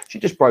 Anyway, she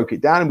just broke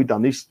it down,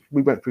 and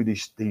we went through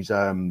these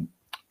I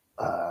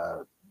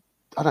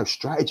don't know,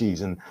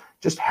 strategies, and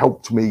just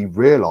helped me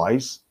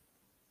realize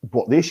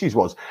what the issues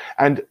was.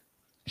 And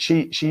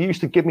she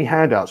used to give me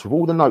handouts with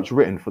all the notes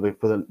written for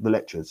the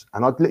lectures,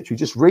 and I'd literally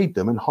just read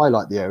them and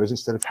highlight the areas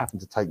instead of having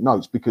to take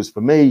notes, because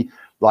for me,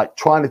 like,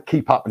 trying to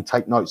keep up and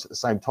take notes at the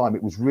same time,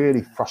 it was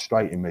really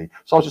frustrating me.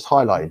 So I was just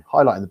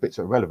highlighting the bits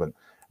that are relevant,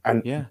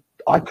 and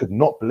I could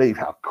not believe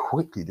how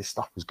quickly this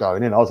stuff was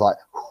going in. I was like,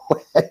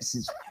 this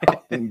is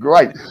fucking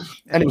great.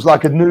 And it was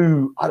like a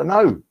new, I don't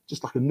know,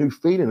 just like a new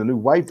feeling, a new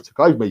wave that took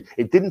over me.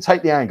 It didn't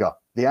take the anger.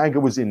 The anger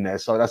was in there.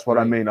 So that's what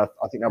I mean. I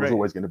think that was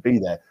always going to be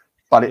there.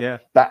 But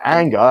that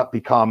anger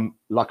become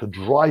like a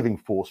driving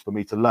force for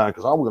me to learn,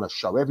 because I'm going to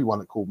show everyone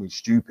that called me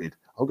stupid.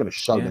 I'm going to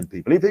show them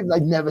people. Even if they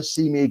never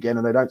see me again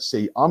and they don't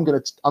see, I'm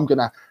going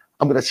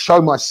to show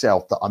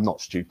myself that I'm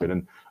not stupid.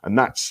 And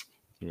that's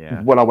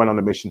when I went on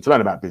a mission to learn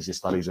about business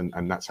studies,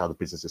 and that's how the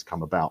business has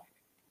come about.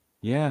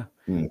 Yeah.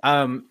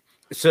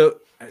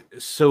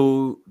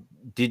 So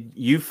did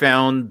you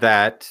found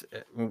that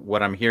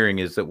what I'm hearing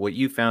is that what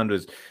you found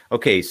was,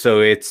 okay, so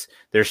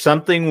there's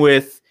something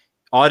with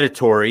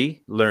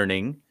auditory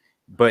learning,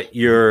 but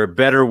you're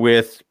better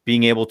with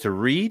being able to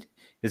read?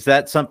 Is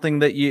that something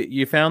that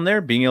you found there,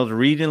 being able to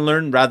read and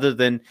learn rather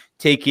than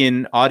take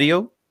in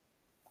audio?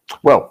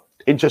 Well,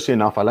 interesting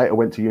enough, I later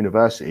went to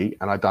university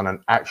and I'd done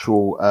an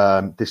actual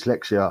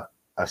dyslexia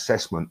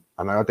assessment,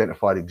 and I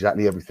identified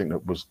exactly everything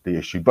that was the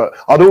issue. But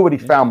I'd already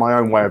found my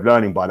own way of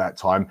learning by that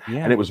time,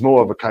 and it was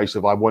more of a case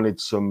of I wanted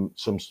some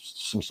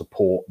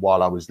support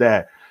while I was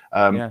there.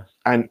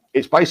 And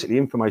it's basically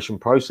information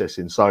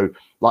processing. So,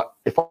 like,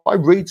 if I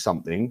read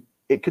something,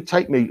 it could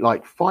take me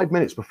like 5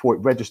 minutes before it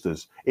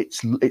registers.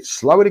 It's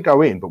slower to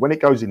go in, but when it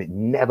goes in, it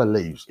never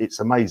leaves. It's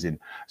amazing.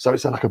 So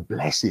it's like a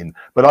blessing.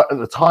 But at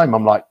the time,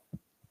 I'm like,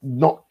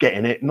 not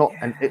getting it,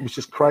 and it was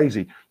just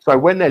crazy. So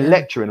when they're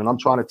lecturing and I'm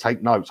trying to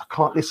take notes, I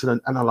can't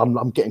listen, and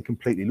I'm getting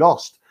completely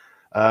lost.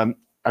 And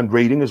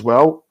reading as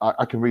well,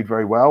 I can read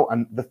very well.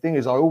 And the thing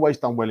is, I always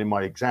done well in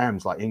my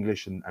exams, like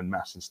English and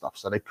maths and stuff.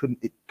 So it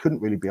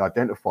couldn't really be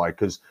identified,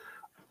 because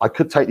I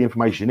could take the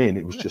information in.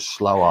 It was just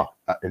slower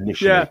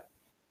initially. Yeah.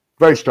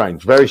 Very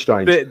strange, very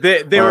strange.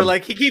 They were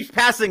like, he keeps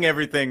passing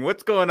everything.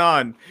 What's going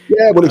on?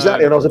 Yeah, well,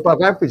 exactly. And I was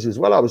above average as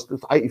well. I was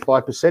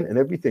 85% in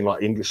everything,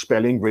 like English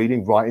spelling,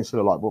 reading, writing. So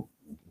they're like, well,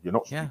 you're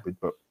not stupid,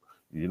 but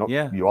you're not.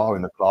 You are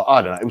in the class.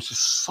 I don't know. It was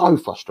just so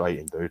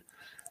frustrating, dude.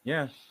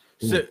 Yeah.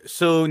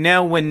 So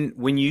now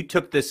when you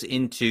took this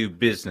into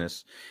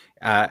business,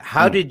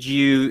 how did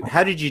you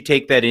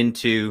take that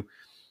into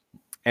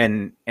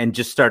and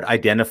just start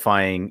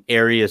identifying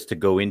areas to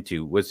go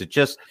into? Was it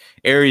just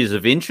areas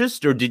of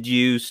interest, or did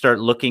you start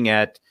looking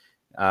at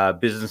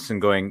business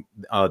and going,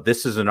 oh,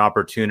 this is an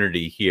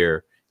opportunity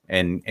here,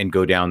 and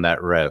go down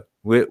that route?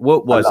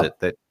 What was it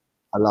that?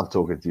 I love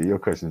talking to you. Your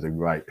questions are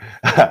great.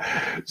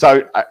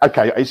 So,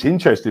 okay, it's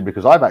interesting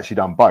because I've actually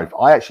done both.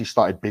 I actually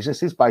started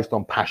businesses based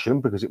on passion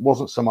because it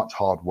wasn't so much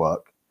hard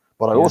work,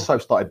 but I also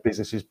started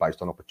businesses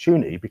based on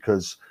opportunity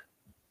because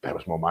there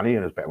was more money and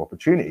there was better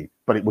opportunity,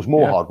 but it was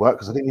more hard work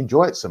because I didn't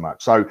enjoy it so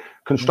much. So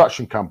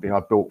construction company I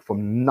built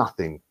from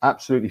nothing,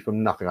 absolutely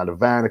from nothing. I had a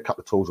van, a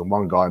couple of tools, and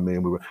one guy and me,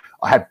 and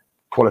I had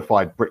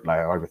qualified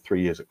bricklayer over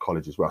 3 years at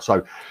college as well.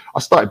 So I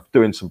started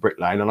doing some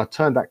bricklaying, and I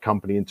turned that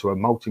company into a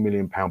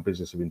multi-million-pound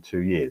business within 2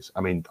 years. I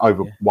mean,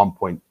 over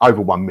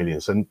 1 million,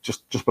 so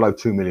just below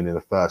 2 million in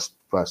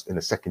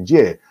the second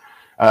year.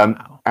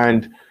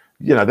 And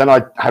you know, then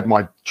I had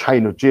my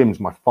chain of gyms,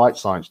 my Fight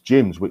Science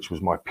gyms, which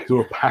was my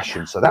pure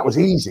passion. So that was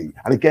easy.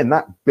 And again,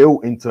 that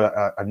built into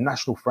a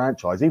national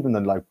franchise. Even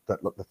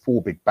the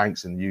 4 big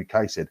banks in the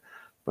UK said,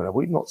 but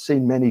we've not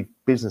seen many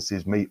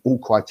businesses meet all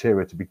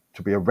criteria to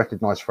be a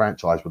recognized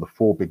franchise with the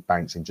 4 big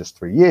banks in just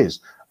 3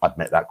 years. I'd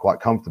met that quite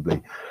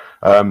comfortably.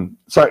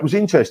 So it was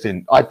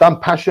interesting. I'd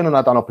done passion and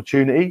I'd done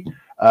opportunity.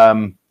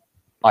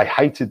 I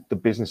hated the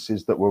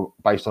businesses that were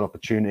based on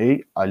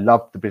opportunity. I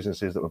loved the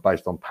businesses that were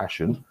based on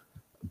passion,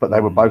 but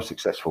they were both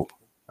successful.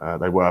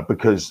 They were,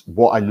 because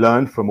what I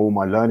learned from all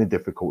my learning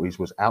difficulties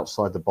was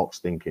outside the box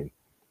thinking.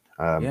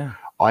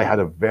 I had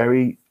a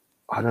very,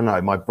 I don't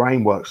know, my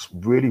brain works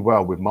really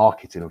well with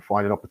marketing and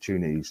finding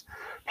opportunities.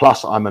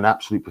 Plus, I'm an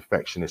absolute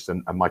perfectionist,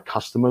 and my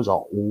customers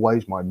are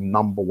always my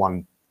number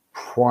one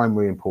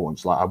primary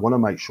importance. Like, I want to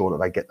make sure that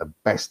they get the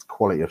best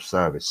quality of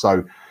service.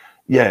 So,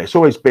 yeah, it's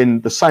always been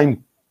the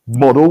same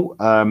model.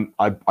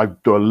 I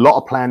do a lot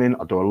of planning.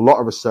 I do a lot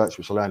of research,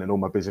 which I learned in all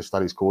my business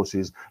studies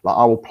courses. Like,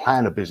 I will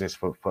plan a business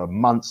for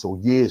months or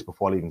years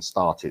before I even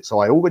start it. So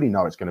I already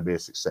know it's going to be a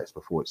success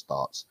before it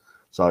starts.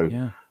 So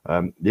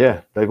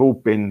they've all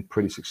been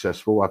pretty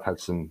successful. I've had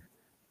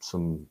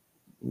some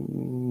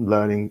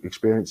learning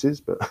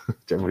experiences, but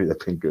generally they've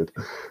been good.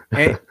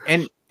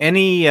 and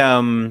any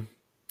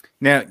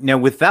now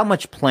with that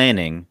much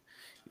planning,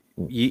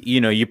 you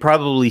know, you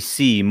probably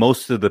see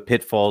most of the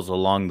pitfalls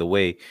along the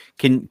way.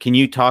 Can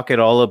you talk at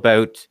all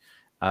about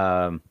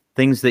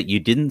things that you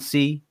didn't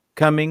see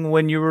coming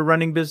when you were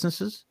running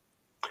businesses?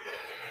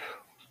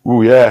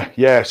 Oh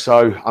yeah.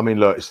 So I mean,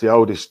 look, it's the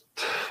oldest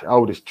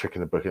trick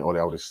in the book, or the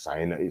oldest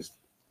saying. Is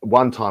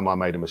one time I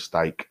made a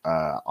mistake.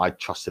 I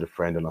trusted a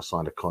friend and I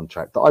signed a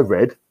contract that I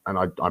read, and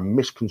I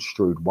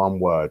misconstrued one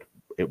word.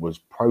 It was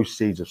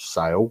proceeds of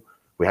sale.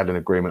 We had an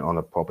agreement on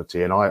a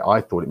property, and I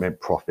thought it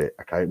meant profit.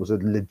 Okay, it was a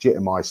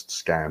legitimized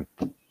scam.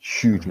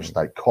 Huge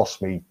mistake.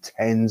 Cost me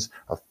tens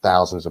of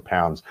thousands of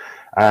pounds,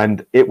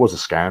 and it was a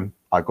scam.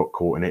 I got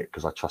caught in it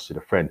because I trusted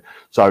a friend.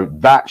 So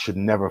that should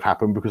never have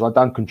happened, because I'd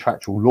done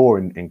contractual law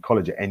in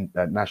college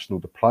at national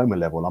diploma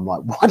level. I'm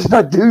like, why did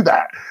I do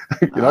that?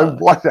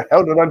 Why the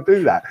hell did I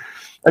do that?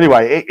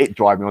 Anyway, it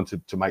drove me on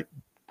to make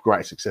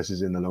great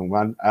successes in the long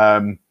run.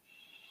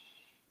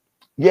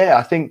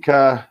 I think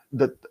that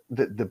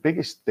the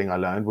biggest thing I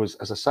learned was,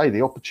 as I say,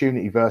 the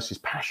opportunity versus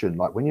passion.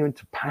 Like when you're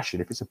into passion,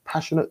 if it's a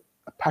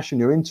passion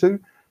you're into,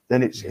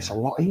 then it's a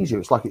lot easier.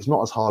 It's like it's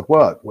not as hard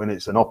work. When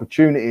it's an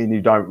opportunity and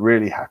you don't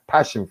really have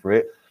passion for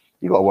it,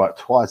 you got to work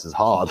twice as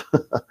hard.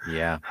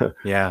 Yeah.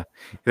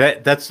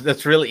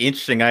 That's really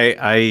interesting. I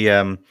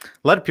a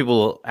lot of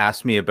people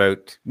ask me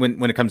about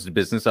when it comes to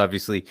business.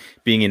 Obviously,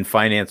 being in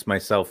finance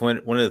myself, one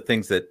of the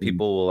things that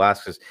people will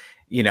ask is,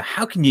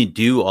 how can you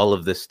do all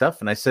of this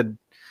stuff? And I said,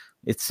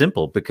 it's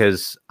simple,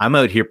 because I'm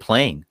out here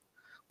playing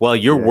while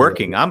you're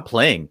working. I'm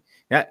playing.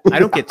 I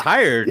don't get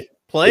tired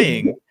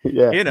playing.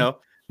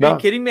 Are you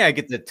kidding me? I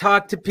get to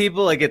talk to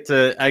people. I get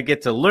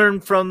to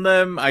learn from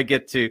them. I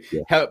get to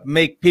help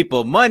make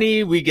people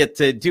money. We get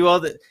to do all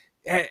the,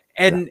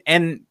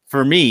 and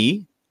for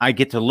me, I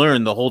get to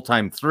learn the whole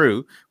time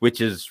through,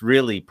 which is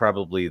really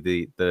probably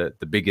the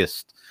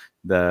biggest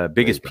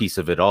piece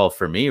of it all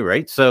for me,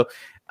 right? So,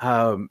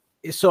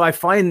 so I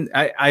find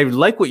I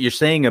like what you're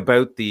saying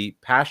about the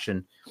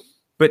passion,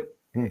 but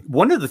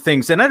one of the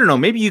things, and I don't know,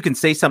 maybe you can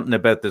say something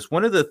about this.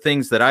 One of the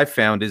things that I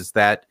found is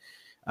that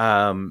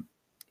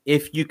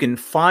if you can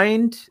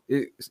find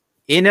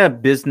in a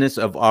business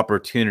of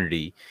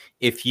opportunity,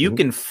 if you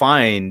can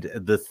find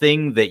the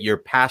thing that you're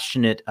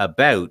passionate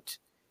about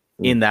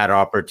in that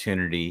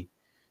opportunity,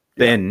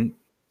 then,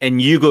 and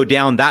you go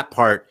down that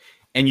part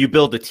and you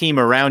build a team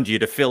around you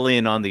to fill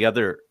in on the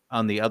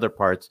other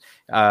parts,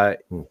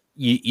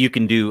 you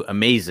can do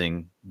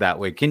amazing that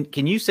way.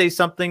 Can you say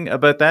something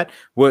about that?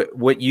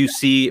 What you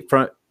see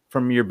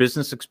from your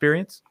business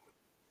experience?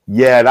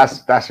 Yeah,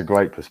 that's a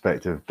great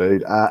perspective,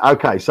 dude.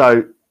 Okay,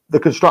 so the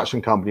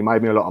construction company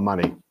made me a lot of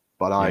money,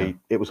 but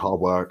it was hard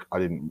work. I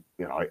didn't,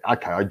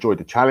 I enjoyed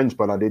the challenge,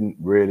 but I didn't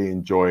really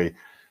enjoy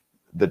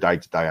the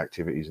day-to-day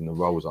activities and the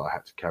roles I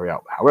had to carry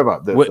out. However,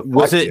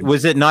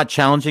 was it not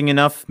challenging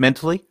enough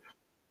mentally?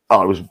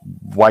 Oh, it was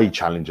way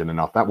challenging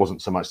enough. That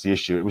wasn't so much the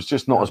issue. It was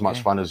just not as much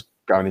fun as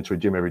going into a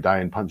gym every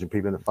day and punching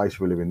people in the face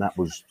for a living. That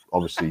was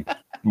obviously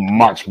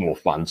much more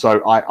fun.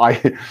 So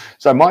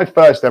so my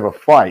first ever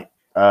fight,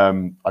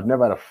 I'd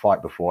never had a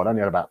fight before. I'd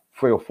only had about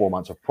 3 or 4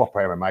 months of proper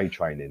MMA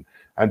training.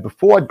 And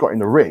before I'd got in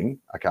the ring,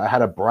 I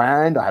had a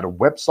brand, I had a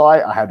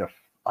website, I had a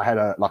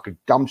like a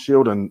gum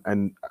shield and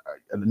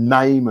a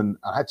name, and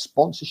I had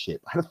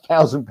sponsorship. I had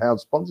 £1,000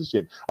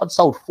 sponsorship. I'd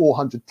sold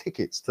 400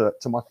 tickets to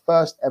my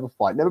first ever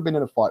fight. Never been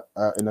in a fight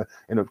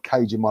in a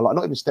cage in my life.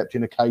 Not even stepped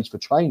in a cage for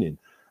training.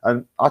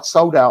 And I'd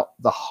sold out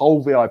the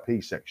whole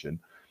VIP section,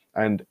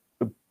 and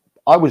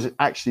I was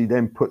actually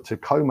then put to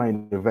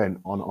co-main event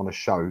on a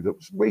show that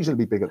was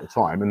reasonably big at the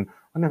time, and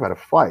I never had a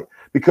fight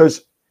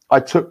because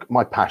I took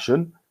my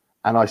passion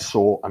and I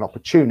saw an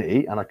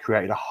opportunity and I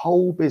created a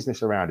whole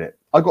business around it.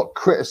 I got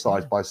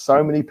criticized by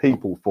so many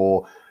people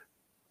for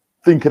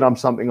thinking I'm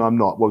something I'm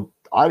not. Well,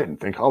 I didn't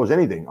think I was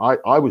anything.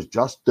 I was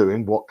just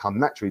doing what come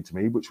naturally to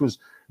me, which was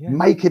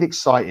make it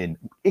exciting,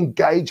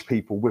 engage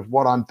people with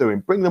what I'm doing,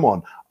 bring them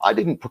on. I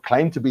didn't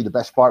proclaim to be the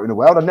best fighter in the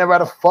world. I never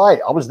had a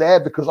fight. I was there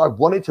because I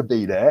wanted to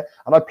be there.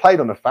 And I played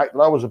on the fact that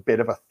I was a bit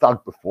of a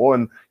thug before,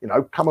 and,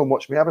 come and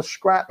watch me have a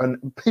scrap,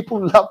 and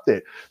people loved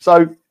it.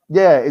 So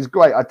yeah, it's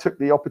great. I took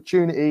the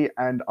opportunity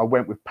and I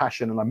went with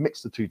passion and I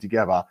mixed the two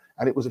together,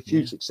 and it was a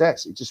huge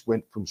success. It just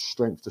went from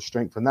strength to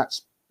strength. And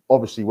that's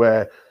obviously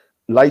where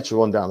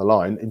later on down the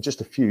line, in just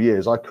a few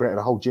years, I created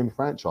a whole gym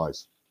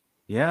franchise.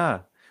 Yeah.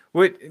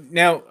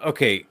 Now,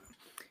 okay.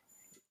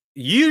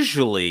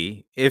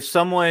 Usually, if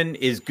someone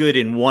is good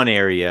in one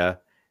area,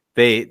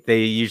 they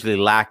usually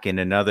lack in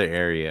another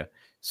area.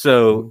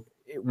 So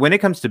when it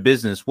comes to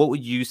business, what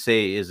would you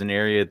say is an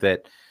area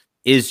that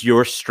is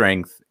your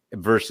strength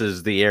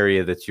versus the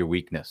area that's your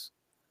weakness?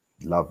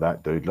 Love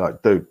that, dude.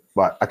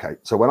 Right. Okay.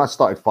 So when I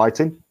started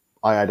fighting,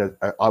 I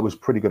was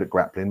pretty good at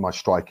grappling. My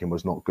striking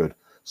was not good.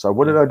 So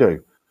what did I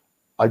do?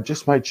 I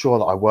just made sure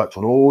that I worked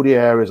on all the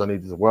areas I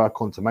needed to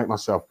work on to make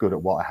myself good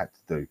at what I had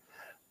to do.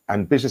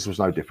 And business was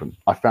no different.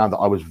 I found that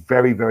I was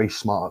very, very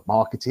smart at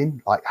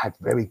marketing, had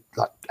very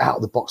out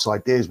of the box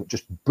ideas, which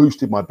just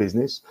boosted my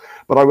business.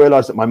 But I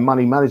realized that my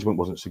money management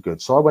wasn't so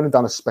good. So I went and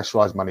done a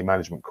specialized money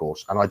management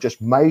course. And I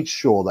just made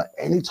sure that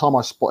anytime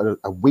I spotted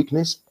a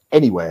weakness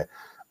anywhere,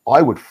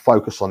 I would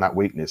focus on that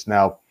weakness.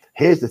 Now,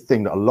 here's the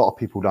thing that a lot of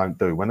people don't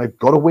do. When they've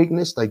got a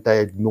weakness, they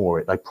ignore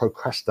it. They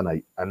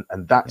procrastinate.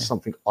 And that's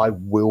something I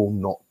will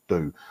not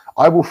do.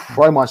 I will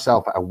throw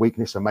myself at a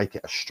weakness and make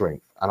it a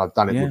strength. And I've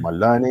done it with my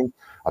learning.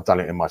 I've done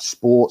it in my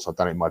sports. I've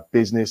done it in my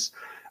business.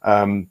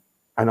 And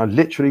I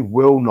literally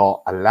will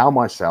not allow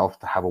myself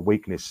to have a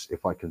weakness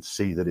if I can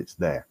see that it's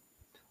there.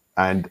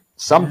 And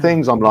some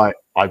things I'm like,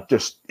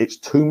 it's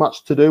too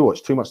much to do, or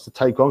it's too much to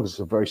take on because it's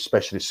a very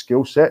specialist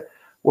skill set.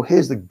 Well,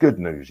 here's the good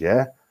news,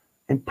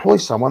 employ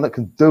someone that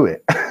can do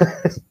it.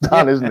 It's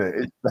done, isn't it?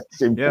 It's that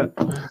simple.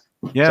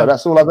 So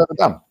that's all I've ever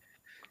done.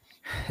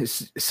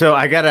 So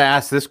I got to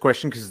ask this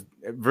question, because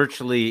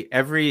virtually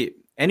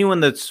anyone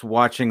that's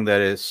watching that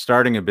is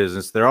starting a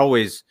business, they're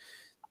always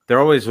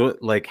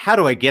like, how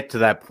do I get to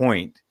that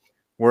point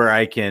where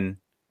I can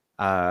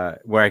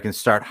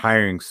start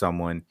hiring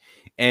someone?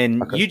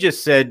 And you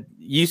said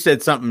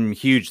something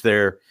huge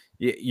there.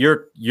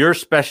 Your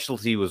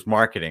specialty was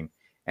marketing.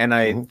 And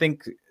I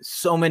think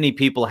so many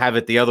people have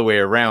it the other way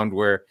around,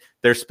 where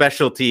their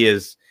specialty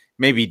is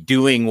maybe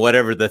doing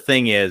whatever the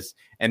thing is,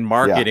 and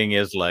marketing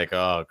is like,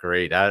 oh,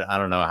 great. I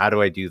don't know. How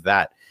do I do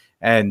that?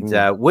 And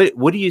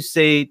what do you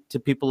say to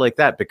people like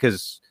that?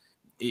 Because,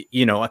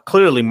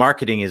 clearly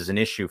marketing is an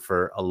issue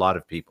for a lot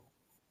of people.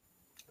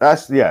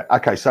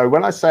 Okay. So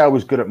when I say I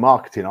was good at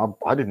marketing,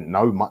 I didn't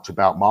know much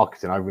about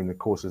marketing over in the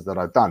courses that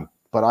I've done,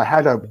 but I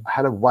had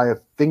a way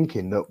of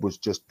thinking that was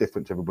just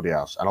different to everybody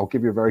else. And I'll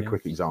give you a very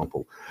quick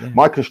example.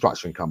 My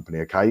construction company,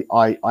 okay,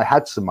 I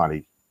had some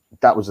money.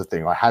 That was the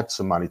thing. I had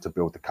some money to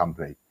build the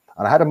company,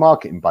 and I had a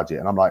marketing budget.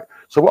 And I'm like,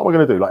 so what am I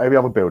going to do? Like every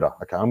other builder,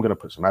 okay, I'm going to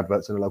put some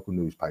adverts in the local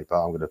newspaper.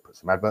 I'm going to put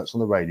some adverts on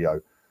the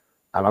radio,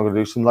 and I'm going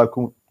to do some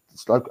local.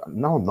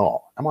 No, I'm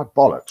not. Am I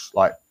bollocks?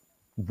 Like,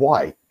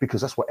 why?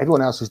 Because that's what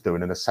everyone else is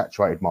doing in a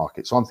saturated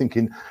market. So I'm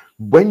thinking,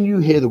 when you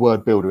hear the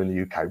word builder in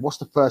the UK, what's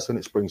the first thing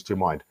that springs to your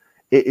mind?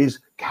 It is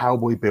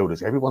cowboy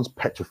builders. Everyone's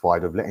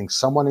petrified of letting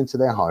someone into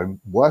their home,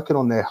 working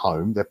on their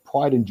home, their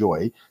pride and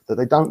joy that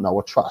they don't know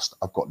or trust.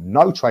 I've got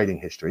no trading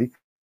history.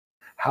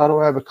 How do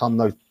I overcome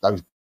those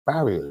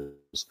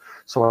barriers?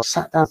 So I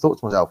sat down and thought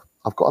to myself,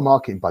 I've got a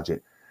marketing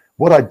budget.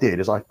 What I did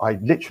is I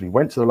literally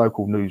went to the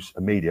local news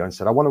and media and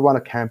said, I want to run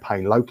a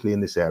campaign locally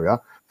in this area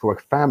for a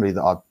family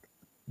that are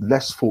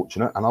less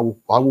fortunate, and I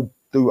will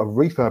do a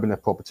refurb in their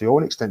property or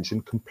an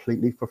extension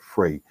completely for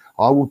free.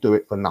 I will do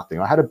it for nothing.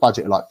 I had a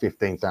budget of like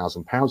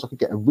 £15,000. I could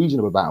get a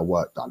reasonable amount of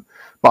work done,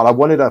 but I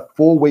wanted a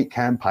 4-week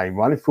campaign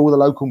running through all the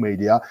local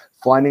media,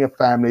 finding a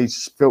family,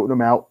 filtering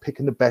them out,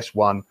 picking the best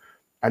one,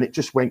 and it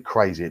just went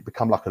crazy. It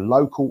became like a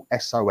local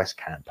SOS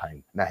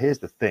campaign. Now here's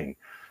the thing.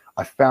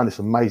 I found this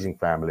amazing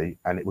family,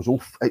 and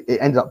it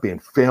ended up being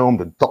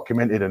filmed and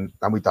documented, and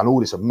we've done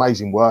all this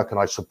amazing work, and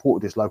I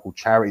supported this local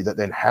charity that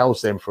then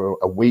housed them for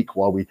a week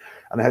and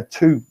they had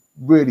 2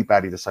 really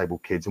badly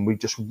disabled kids, and we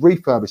just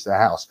refurbished their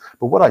house.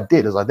 But what I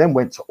did is I then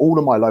went to all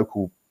of my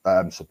local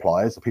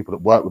suppliers, the people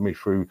that work with me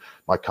through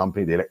my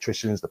company, the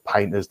electricians, the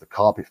painters, the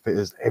carpet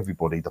fitters,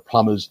 everybody, the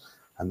plumbers,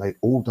 and they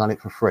all done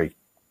it for free.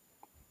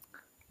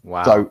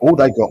 Wow. So all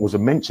they got was a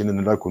mention in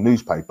the local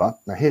newspaper.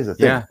 Now here's the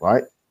thing,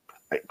 right?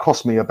 It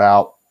cost me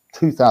about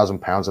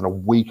 £2,000 and a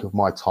week of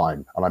my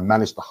time, and I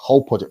managed the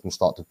whole project from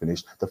start to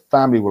finish. The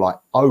family were like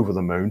over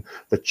the moon.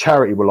 The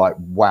charity were like,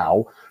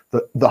 wow.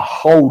 The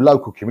whole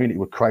local community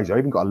were crazy. I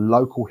even got a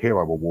local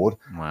hero award.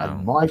 Wow.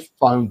 And my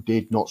phone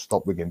did not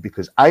stop ringing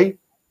because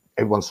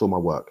everyone saw my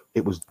work.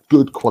 It was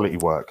good quality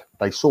work.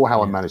 They saw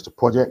how I managed the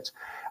project.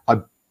 I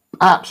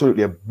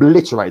absolutely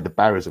obliterated the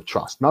barriers of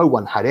trust. No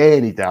one had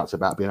any doubts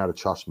about being able to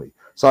trust me.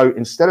 So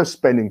instead of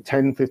spending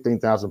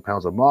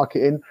 £10,000-15,000 on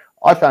marketing,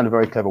 I found a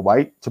very clever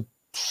way to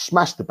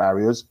smash the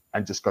barriers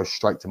and just go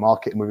straight to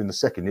market. And within the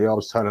second year, I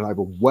was turning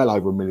over well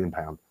over £1 million.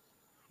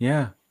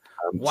 Yeah.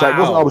 Wow. So it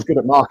wasn't I was good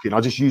at marketing.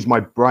 I just used my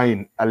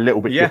brain a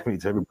little bit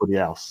differently to everybody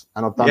else.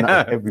 And I've done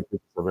that with every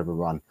business I've ever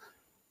run.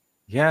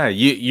 Yeah.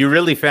 You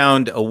really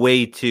found a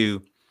way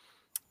to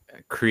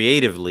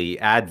creatively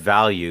add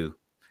value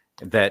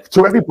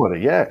to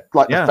everybody.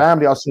 Like the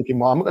family, I was thinking,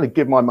 well, I'm not going to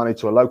give my money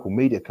to a local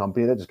media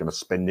company. They're just going to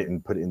spend it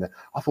and put it in there.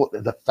 I thought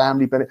that the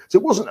family benefit. So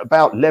it wasn't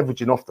about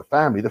leveraging off the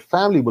family. The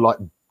family were like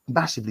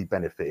massively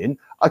benefiting.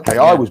 Okay,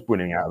 I was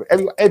winning out of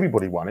it.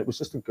 Everybody won. It was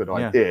just a good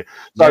idea.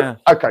 So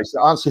okay,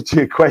 so answer to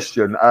your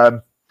question.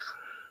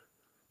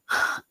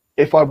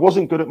 If I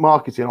wasn't good at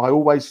marketing, I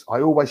always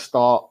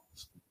start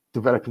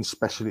developing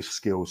specialist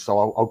skills. So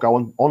I'll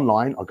go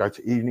online, I'll go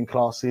to evening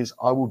classes,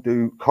 I will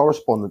do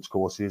correspondence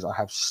courses. I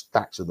have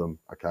stacks of them.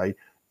 Okay,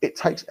 it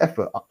takes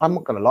effort. I'm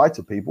not going to lie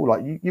to people.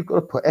 Like you've got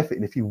to put effort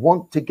in. If you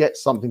want to get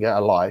something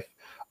out of life,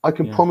 I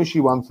can promise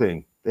you one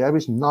thing: there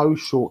is no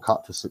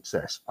shortcut to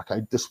success.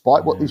 Okay,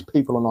 despite what these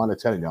people online are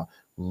telling you,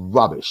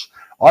 rubbish.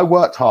 I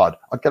worked hard.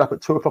 I'd get up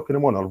at 2 o'clock in the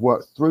morning. I'd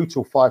work through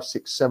till 5,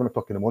 6, 7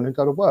 o'clock in the morning and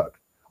go to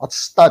work. I'd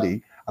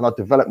study and I'd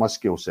develop my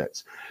skill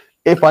sets.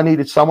 If I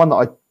needed someone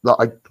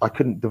that I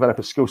couldn't develop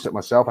a skill set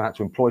myself, I had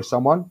to employ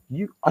someone.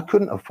 I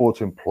couldn't afford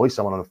to employ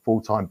someone on a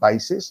full-time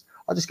basis.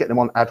 I just get them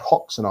on ad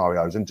hoc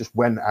scenarios and just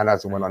when and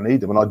as and when I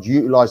need them. And I'd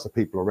utilize the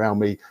people around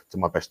me to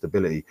my best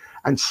ability.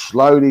 And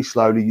slowly,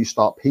 slowly, you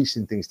start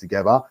piecing things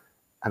together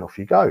and off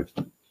you go.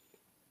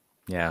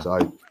 Yeah.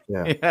 So,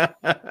 yeah.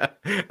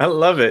 I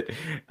love it.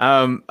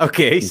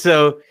 Okay.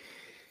 So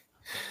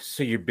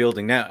you're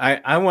building now.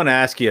 I want to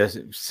ask you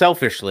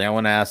selfishly, I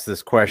want to ask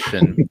this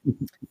question.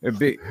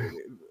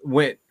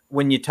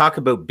 When you talk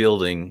about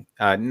building,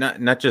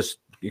 not just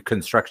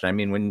construction, I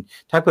mean, when you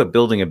talk about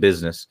building a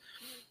business,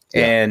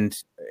 and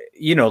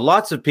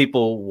lots of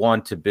people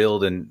want to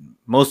build, and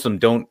most of them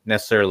don't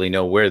necessarily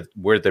know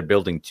where they're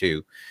building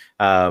to,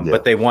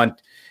 but they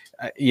want.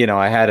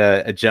 I had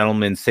a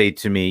gentleman say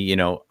to me,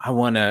 I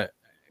want to,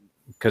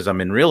 because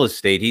I'm in real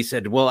estate. He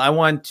said, "Well, I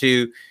want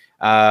to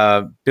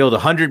build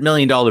 $100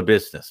 million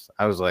business."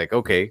 I was like,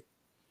 "Okay,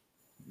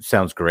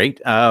 sounds great.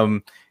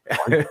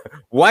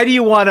 Why do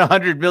you want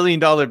 $100 million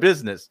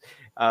business?"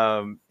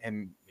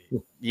 And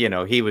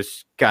he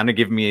was kind of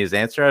giving me his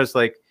answer. I was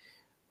like,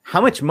 "How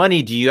much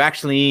money do you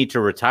actually need to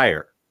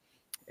retire?"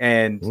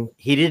 And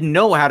he didn't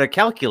know how to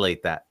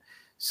calculate that.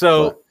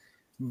 So,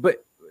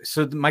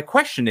 so my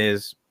question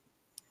is,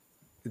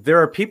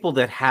 there are people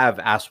that have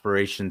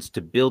aspirations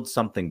to build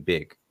something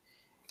big,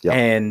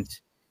 and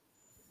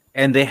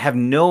they have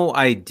no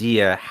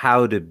idea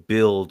how to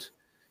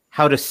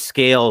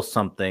scale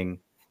something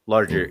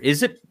larger.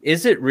 Is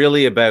it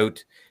really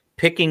about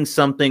picking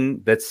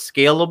something that's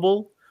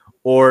scalable,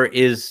 or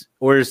is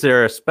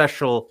there a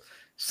special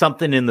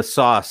something in the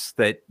sauce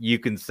that you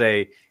can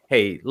say,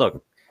 "Hey,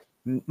 look,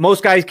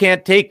 most guys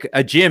can't take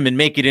a gym and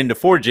make it into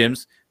 4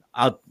 gyms.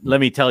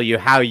 Let me tell you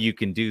how you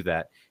can do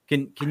that."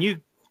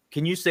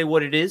 Can you say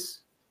what it is?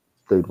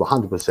 Dude,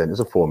 100%. There's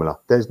a formula.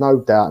 There's no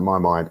doubt in my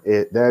mind.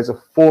 There's a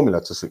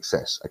formula to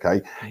success.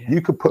 Okay,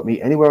 you could put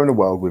me anywhere in the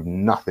world with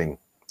nothing,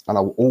 and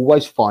I will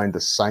always find the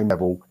same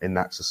level in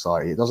that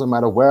society. It doesn't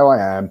matter where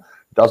I am.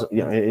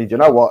 You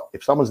know what?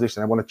 If someone's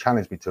listening, they want to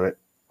challenge me to it,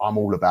 I'm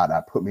all about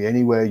that. Put me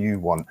anywhere you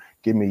want.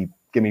 Give me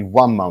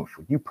 1 month.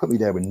 You put me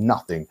there with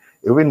nothing.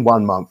 Within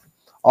 1 month,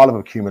 I'll have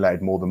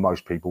accumulated more than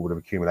most people would have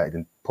accumulated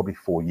in probably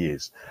 4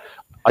 years.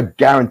 I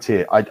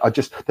guarantee it.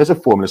 There's a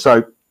formula.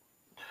 So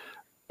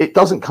it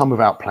doesn't come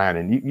without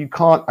planning. You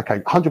can't,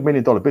 $100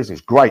 million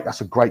business, great. That's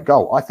a great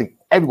goal. I think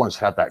everyone should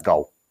have that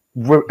goal,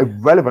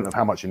 irrelevant of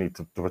how much you need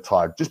to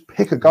retire. Just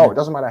pick a goal. It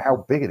doesn't matter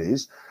how big it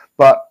is,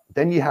 but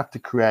then you have to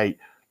create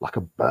like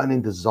a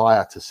burning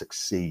desire to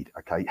succeed.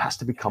 Okay, it has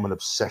to become an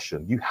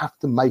obsession. You have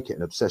to make it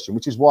an obsession,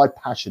 which is why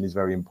passion is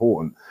very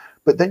important.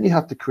 But then you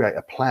have to create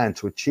a plan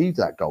to achieve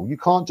that goal. You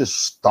can't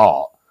just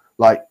start.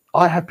 Like,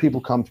 I have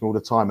people come to me all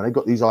the time and they've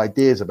got these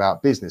ideas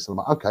about business. And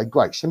I'm like, okay,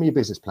 great. Show me your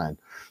business plan.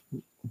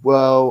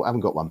 Well, I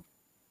haven't got one.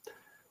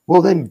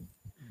 Well, then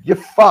you're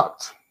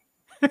fucked.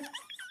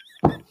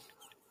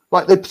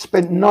 Like, they've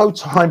spent no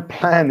time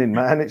planning,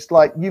 man. It's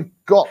like, you've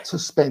got to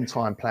spend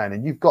time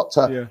planning. You've got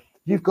to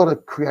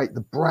create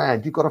the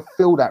brand. You've got to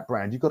fill that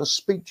brand. You've got to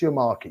speak to your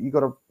market. You've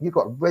got to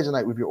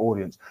resonate with your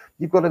audience.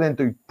 You've got to then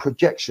do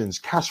projections,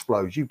 cash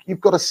flows.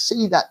 You've got to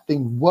see that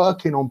thing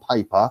working on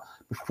paper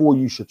before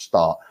you should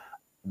start.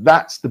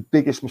 That's the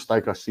biggest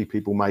mistake I see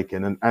people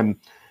making. And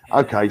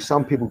okay,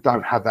 some people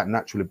don't have that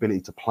natural ability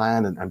to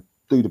plan and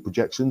do the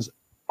projections.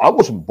 I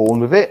wasn't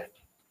born with it.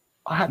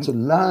 I had to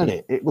learn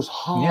it. It was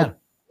hard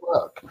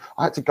work.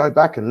 I had to go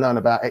back and learn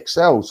about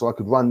Excel so I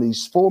could run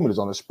these formulas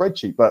on a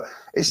spreadsheet. But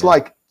it's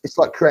like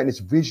creating this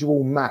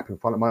visual map in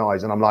front of my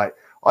eyes. And I'm like,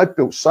 I've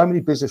built so many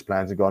business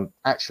plans and gone,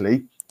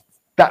 actually,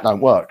 that don't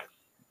work.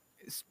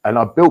 And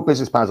I built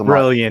business plans. I'm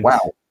brilliant.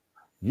 Like, wow.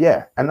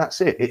 Yeah, and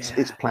that's it.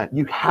 It's planned.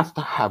 You have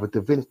to have a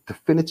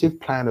definitive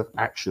plan of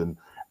action,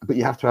 but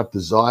you have to have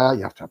desire.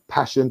 You have to have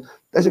passion.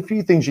 There's a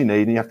few things you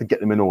need, and you have to get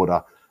them in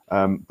order.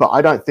 But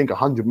I don't think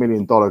 $100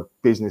 million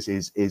business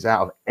is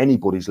out of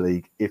anybody's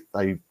league if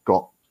they've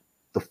got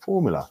the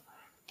formula.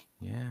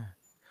 Yeah.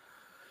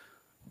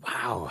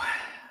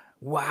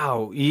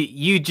 Wow.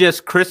 You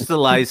just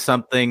crystallized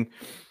something.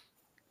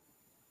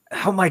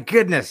 Oh my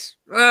goodness.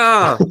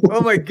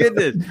 Oh my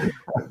goodness.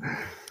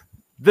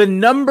 The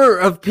number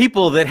of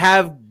people that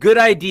have good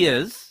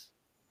ideas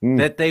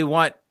that they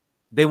want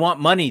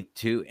money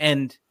to,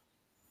 and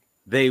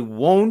they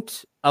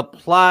won't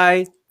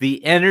apply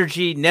the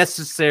energy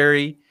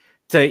necessary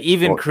to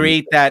even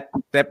create that.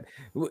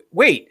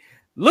 Wait,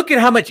 look at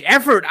how much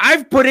effort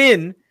I've put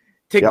in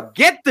to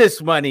get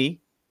this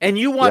money, and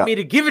you want me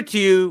to give it to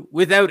you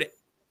without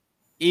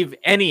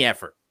any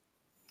effort.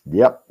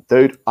 Yep,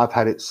 dude, I've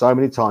had it so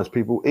many times.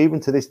 People,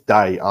 even to this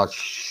day, I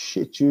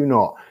shit you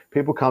not,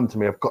 people come to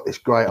me, I've got this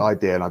great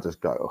idea, and I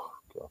just go, oh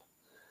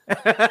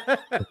God.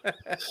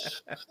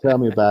 Tell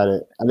me about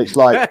it. And it's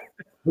like,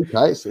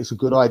 okay, it's a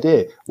good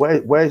idea.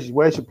 Where's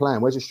your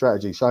plan? Where's your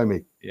strategy? Show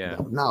me. Yeah.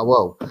 No,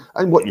 well,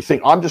 and what you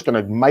think? I'm just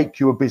going to make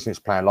you a business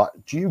plan. Like,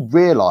 do you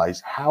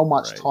realize how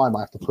much time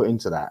I have to put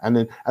into that?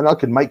 And I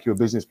can make you a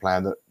business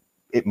plan that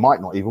it might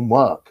not even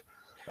work.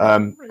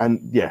 And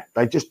yeah,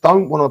 they just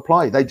don't want to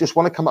apply. They just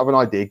want to come up with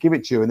an idea, give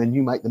it to you, and then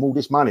you make them all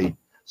this money.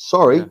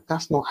 Sorry,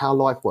 that's not how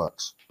life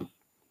works.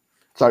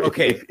 So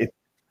okay,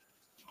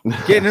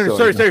 Yeah, no,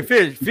 sorry.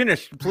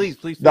 Finish,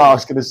 please. No, I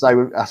was going to say.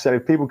 I said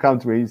if people come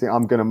to me, you think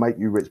I'm going to make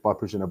you rich by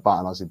pushing a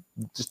button. I said,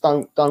 just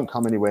don't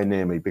come anywhere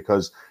near me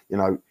because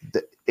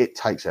it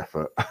takes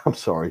effort. I'm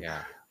sorry.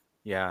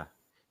 Yeah.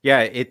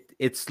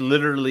 It's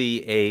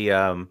literally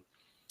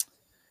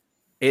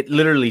it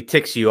literally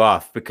ticks you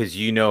off because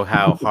you know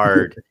how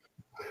hard.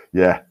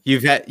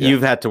 You've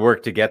had to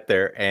work to get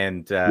there,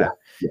 and okay.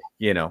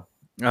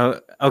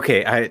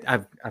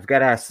 I've got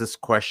to ask this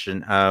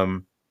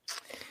question.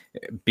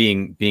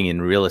 Being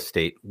in real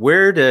estate,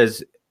 where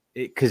does,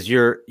 because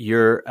you're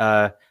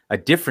a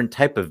different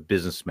type of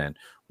businessman,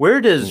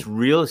 where does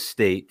real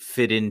estate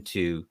fit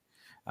into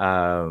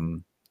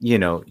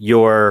your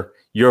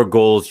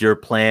goals, your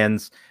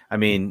plans, I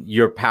mean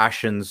your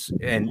passions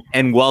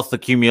and wealth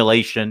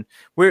accumulation?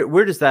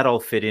 Where does that all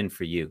fit in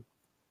for you?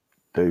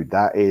 Dude,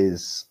 that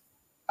is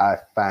a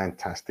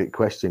fantastic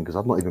question because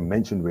I've not even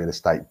mentioned real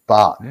estate,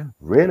 but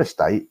real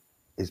estate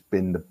has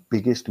been the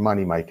biggest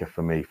money maker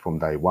for me from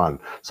day one.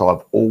 So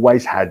I've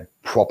always had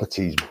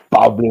properties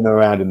bubbling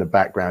around in the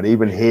background.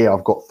 Even here,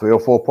 I've got 3 or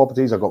 4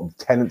 properties. I've got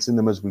tenants in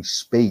them as we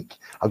speak.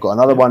 I've got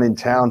another one in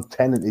town,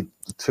 tenanted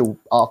till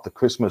after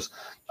Christmas.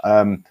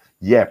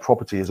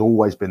 Property has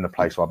always been the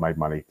place where I've made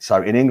money.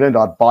 So in England,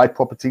 I'd buy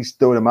properties,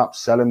 build them up,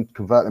 sell them,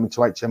 convert them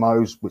into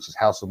HMOs, which is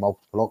house of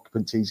multiple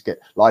occupancies, get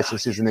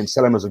licenses, and then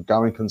sell them as a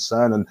going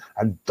concern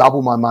and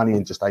double my money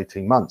in just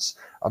 18 months.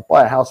 I'd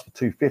buy a house for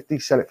 250,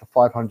 sell it for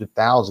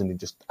 500,000 in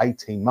just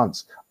 18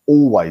 months,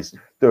 always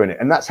doing it.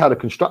 And that's how the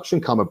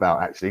construction come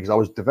about, actually, because I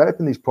was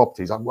developing these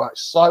properties. I worked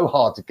so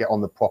hard to get on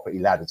the property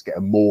ladder, to get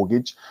a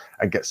mortgage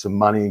and get some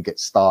money and get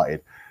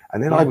started.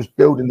 And then I was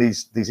building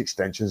these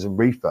extensions and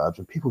refurbs,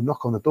 and people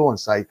knock on the door and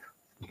say,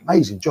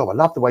 amazing job. I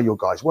love the way your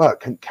guys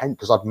work.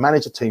 Because I've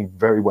managed a team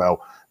very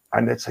well.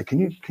 And they'd say, can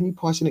you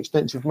price an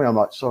extension for me? I'm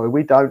like, sorry,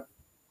 we don't.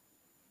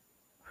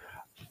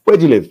 Where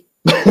do you live?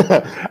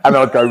 And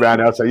I'd go around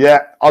and I'd say, yeah,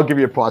 I'll give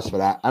you a price for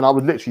that. And I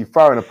would literally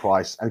throw in a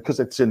price, and because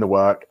they'd seen the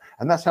work.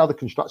 And that's how the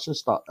construction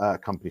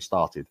company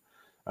started.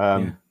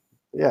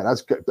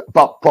 That's good.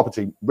 But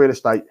property, real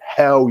estate,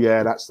 hell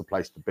yeah, that's the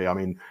place to be. I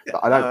mean,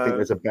 I don't think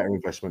there's a better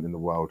investment in the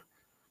world,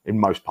 in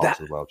most parts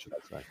of the world, should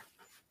I say.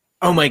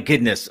 Oh my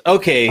goodness.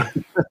 Okay.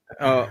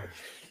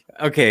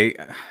 Okay.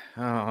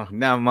 Oh,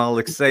 now I'm all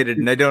excited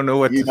and I don't know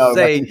what to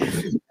say.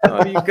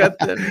 Oh, you got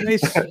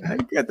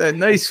that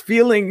nice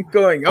feeling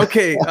going.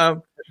 Okay.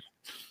 I'm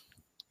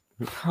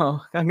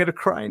gonna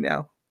cry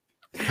now.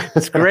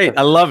 It's great.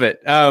 I love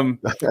it.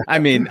 I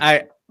mean,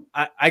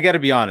 I got to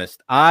be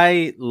honest.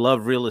 I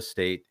love real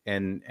estate,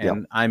 and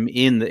I'm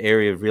in the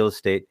area of real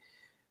estate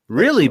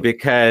really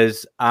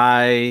because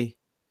I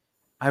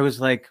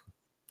was like,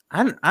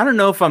 I don't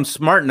know if I'm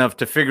smart enough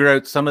to figure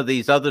out some of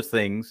these other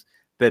things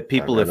that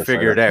people have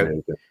figured out.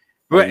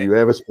 Don't you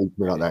ever speak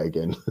to me like that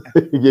again?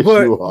 Yes,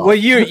 you are. Well,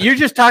 you're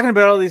just talking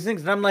about all these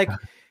things, and I'm like,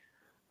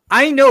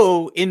 I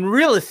know in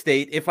real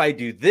estate, if I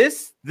do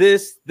this,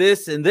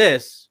 and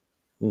this.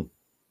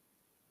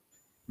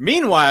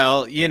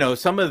 Meanwhile,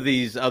 some of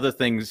these other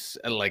things,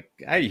 like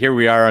here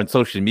we are on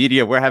social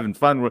media, we're having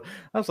fun.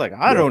 I was like,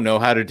 I don't know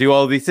how to do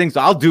all these things.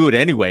 I'll do it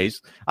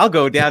anyways. I'll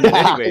go down it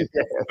anyways.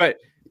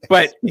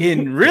 But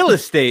in real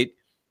estate,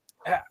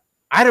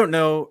 I don't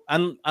know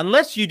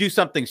unless you do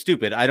something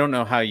stupid. I don't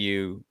know how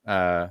you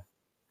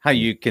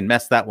can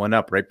mess that one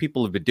up, right?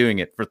 People have been doing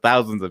it for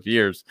thousands of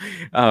years.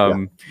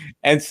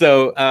 And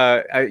so,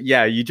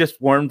 you just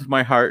warmed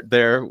my heart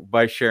there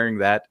by sharing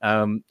that.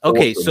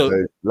 Okay. Awesome, so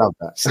dude. Love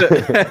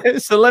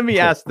that. So let me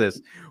ask this.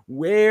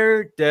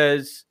 Where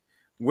does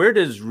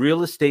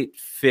real estate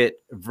fit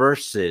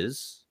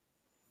versus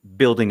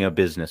building a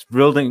business,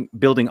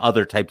 building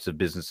other types of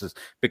businesses?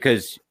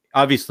 Because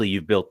obviously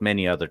you've built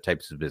many other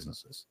types of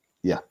businesses.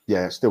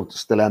 Yeah, still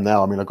am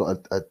now. I mean, I've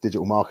got a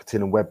digital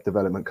marketing and web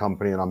development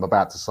company, and I'm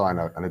about to sign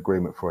an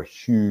agreement for a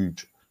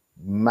huge,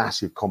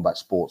 massive combat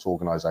sports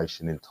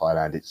organization in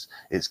Thailand.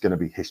 It's going to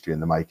be history in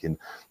the making.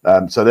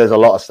 So there's a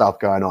lot of stuff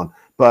going on.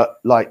 But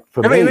like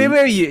for me,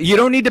 wait, you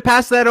don't need to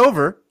pass that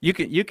over. You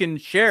can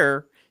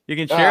share. You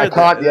can share. I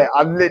can't yet.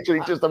 I'm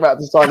literally just about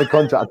to sign the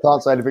contract. I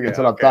can't say anything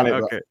until I've done it.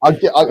 Okay.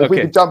 If we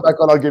can jump back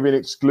on, I'll give you an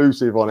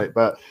exclusive on it.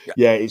 But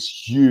yeah, it's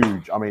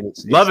huge. I mean,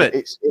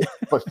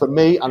 but for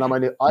me, and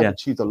I've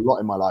achieved a lot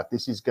in my life.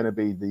 This is going to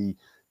be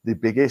the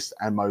biggest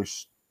and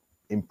most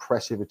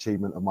impressive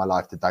achievement of my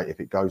life to date if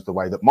it goes the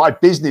way that my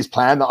business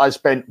plan that I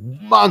spent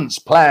months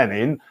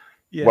planning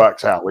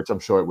works out, which I'm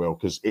sure it will,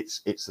 because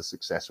it's a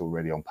success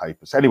already on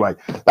paper. So anyway,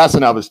 that's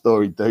another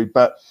story, dude.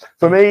 But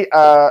for me,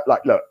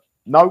 look.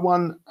 No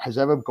one has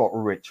ever got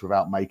rich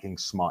without making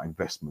smart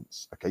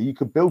investments. Okay, you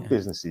could build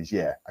businesses,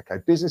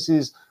 okay,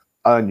 businesses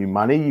earn you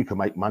money. You can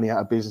make money out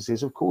of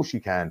businesses, of course you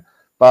can.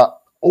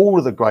 But all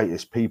of the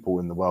greatest people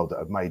in the world that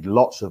have made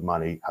lots of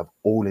money have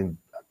all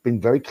been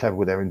very clever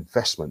with their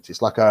investments.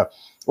 It's like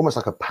almost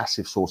like a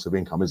passive source of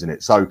income, isn't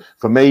it? So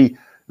for me,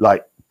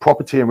 like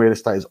property and real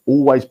estate has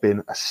always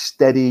been a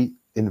steady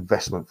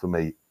investment for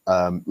me.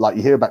 Like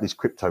you hear about these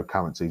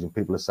cryptocurrencies and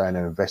people are saying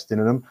they're investing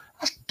in them.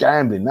 That's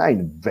gambling. They ain't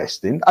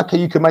investing. Okay,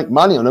 you can make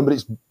money on them, but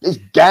it's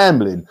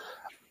gambling.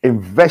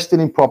 investing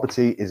in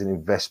property is an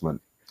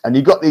investment. And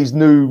you've got these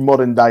new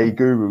modern day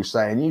gurus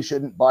saying you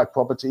shouldn't buy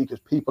property because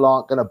people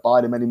aren't going to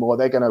buy them anymore.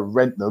 They're going to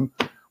rent them.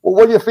 Well,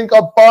 what do you think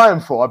I buy them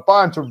for? I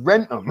buy them to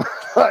rent them.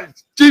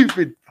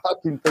 Stupid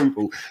fucking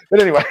people. But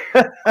anyway,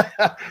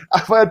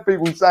 I've heard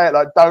people say it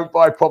like, don't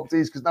buy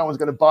properties because no one's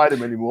going to buy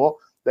them anymore.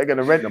 They're going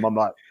to rent them. I'm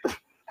like,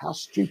 how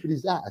stupid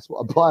is that? That's what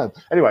I buy them.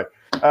 Anyway,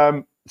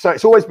 so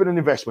it's always been an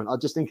investment. I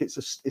just think it's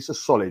a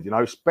solid, you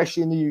know,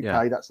 especially in the UK.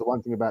 Yeah. That's the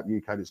one thing about the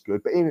UK that's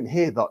good. But even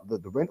here,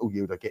 the rental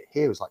yield I get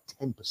here is like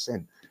 10%.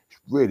 It's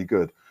really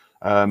good.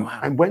 Wow.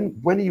 And when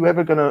are you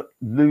ever going to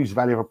lose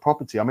value of a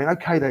property? I mean,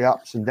 okay, they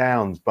ups and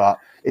downs, but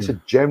it's a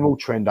general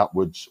trend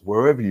upwards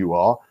wherever you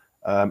are,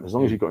 as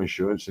long as you've got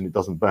insurance and it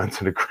doesn't burn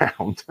to the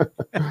ground.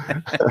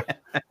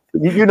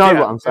 you know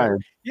what I'm saying?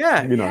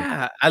 Yeah, you know.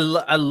 Yeah. I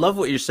love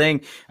what you're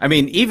saying. I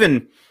mean,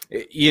 even,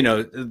 you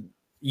know,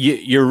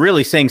 you're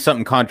really saying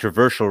something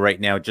controversial right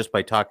now just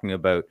by talking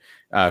about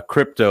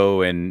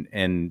crypto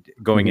and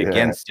going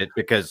against it,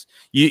 because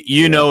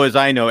you know, as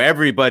I know,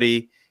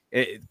 everybody,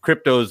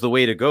 crypto is the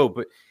way to go.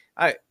 But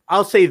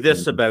I'll say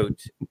this about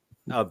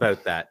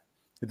that.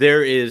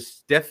 There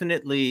is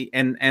definitely,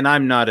 and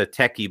I'm not a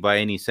techie by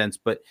any sense,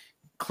 but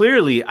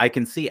clearly I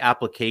can see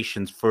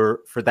applications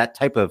for that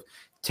type of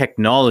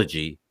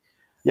technology.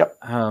 Yep.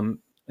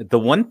 The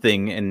one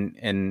thing,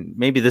 and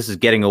maybe this is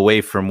getting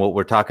away from what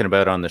we're talking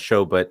about on the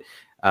show, but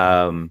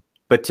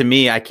to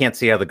me, I can't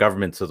see how the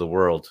governments of the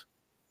world,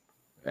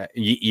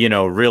 you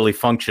know, really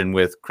function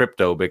with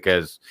crypto,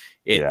 because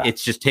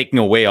it's just taking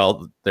away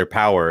all their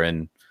power.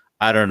 And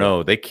I don't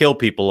know, they kill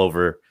people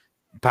over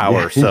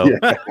power. So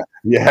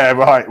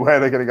right. Where are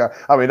they going to go?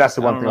 I mean, that's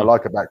the one thing I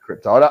like about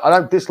crypto. I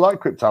don't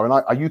dislike crypto,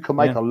 and you can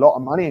make a lot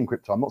of money in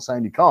crypto. I'm not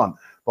saying you can't,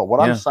 but what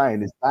I'm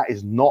saying is that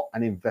is not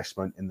an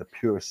investment in the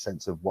purest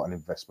sense of what an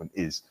investment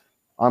is.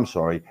 I'm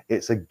sorry,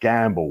 it's a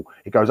gamble.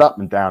 It goes up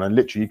and down, and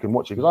literally you can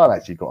watch it, because I've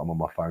actually got them on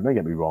my phone. Don't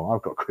get me wrong,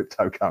 I've got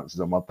cryptocurrencies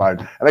on my phone,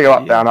 and they go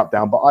up,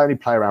 down, but I only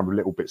play around with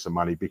little bits of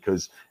money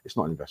because it's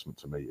not an investment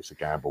to me. It's a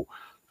gamble.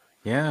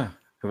 Yeah.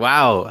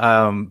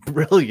 Wow.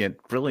 Brilliant.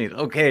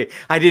 Okay.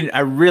 I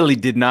really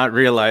did not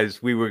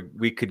realize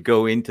we could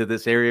go into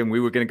this area and we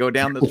were going to go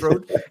down this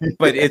road,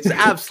 but it's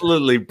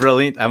absolutely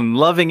brilliant. I'm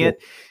loving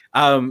it.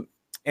 And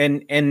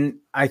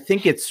I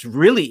think it's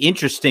really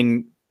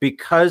interesting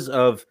because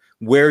of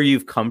where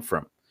you've come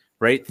from,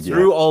 right?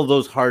 Through all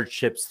those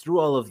hardships, through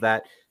all of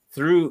that,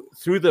 through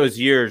those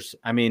years.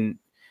 I mean,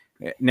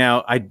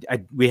 now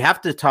we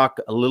have to talk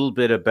a little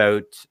bit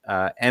about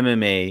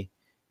MMA.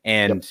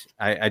 And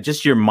I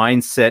just your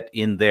mindset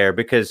in there,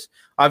 because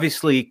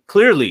obviously,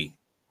 clearly,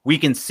 we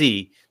can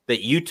see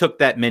that you took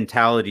that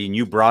mentality and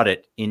you brought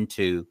it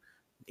into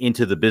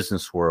the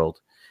business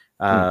world.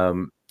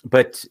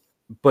 But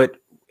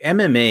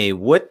MMA,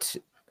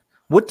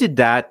 what did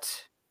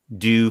that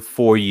do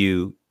for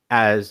you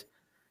as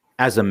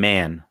a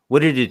man?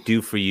 What did it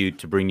do for you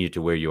to bring you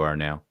to where you are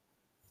now?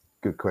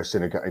 Good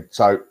question. Okay.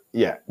 So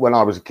when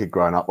I was a kid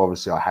growing up,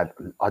 obviously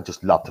I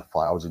just loved to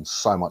fight. I was in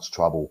so much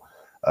trouble.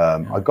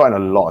 I got in a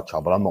lot of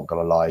trouble. I'm not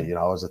going to lie. You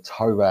know, I was a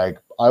toe rag.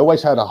 I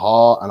always had a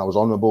heart, and I was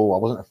honourable. I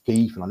wasn't a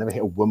thief, and I never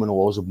hit a woman,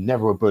 or I was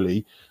never a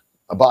bully.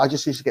 But I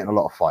just used to get in a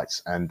lot of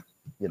fights, and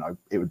you know,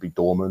 it would be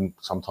doormen,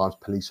 sometimes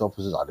police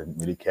officers. I didn't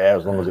really care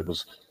as long as it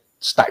was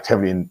stacked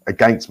heavily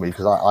against me,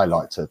 because I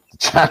like to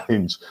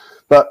challenge.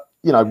 But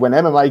you know, when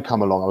MMA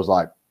come along, I was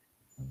like,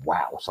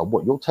 wow. So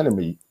what you're telling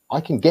me,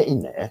 I can get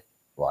in there,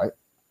 right,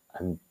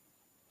 and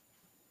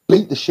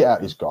beat the shit out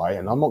of this guy,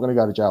 and I'm not going to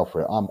go to jail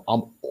for it. I'm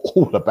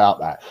all about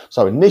that.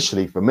 So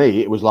initially for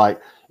me, it was a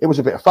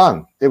bit of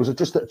fun. It was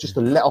just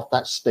to let off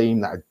that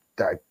steam, that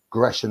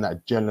aggression,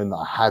 that adrenaline that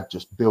I had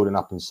just building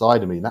up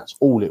inside of me. And that's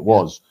all it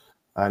was.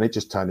 And it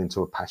just turned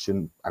into a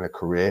passion and a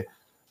career.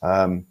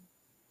 So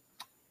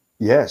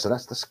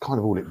that's kind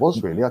of all it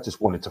was, really. I just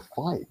wanted to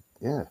fight.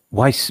 Yeah.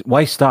 Why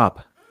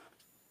stop?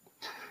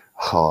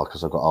 Oh,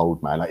 because I got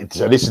old, man.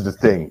 So this is the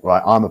thing,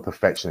 right? I'm a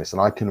perfectionist,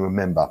 and I can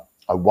remember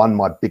I won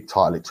my big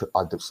title.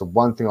 It's the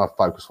one thing I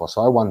focused on.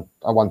 So I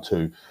won 2,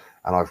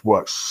 and I've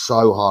worked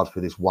so hard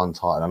for this one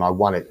title, and I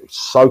won it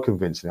so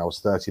convincingly. I was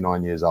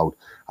 39 years old,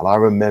 and I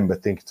remember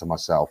thinking to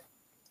myself,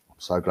 I'm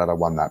so glad I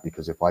won that,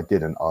 because if I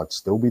didn't, I'd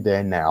still be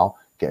there now,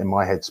 getting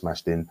my head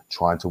smashed in,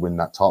 trying to win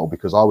that title,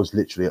 because I was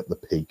literally at the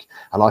peak,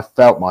 and I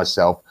felt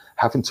myself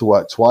having to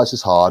work twice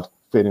as hard,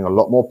 feeling a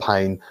lot more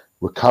pain,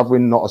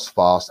 recovering not as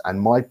fast,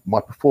 and my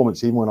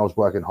performance, even when I was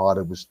working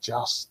harder, was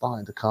just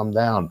starting to come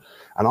down.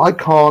 And I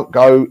can't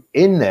go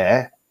in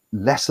there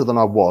lesser than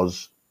I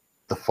was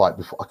the fight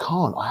before. I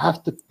can't. I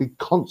have to be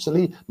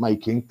constantly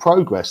making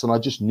progress. And I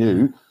just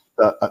knew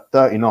that at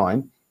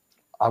 39,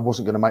 I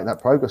wasn't going to make that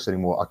progress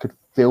anymore. I could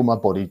feel my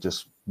body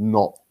just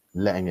not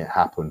letting it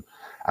happen.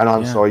 And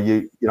I'm sorry,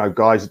 you know,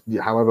 guys,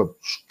 however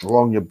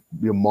strong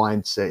your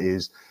mindset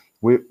is,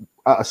 we're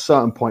at a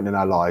certain point in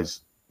our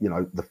lives, you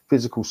know, the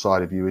physical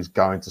side of you is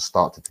going to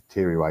start to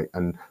deteriorate.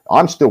 And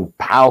I'm still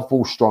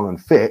powerful, strong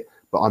and fit,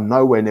 but I'm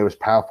nowhere near as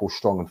powerful,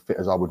 strong and fit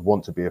as I would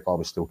want to be if I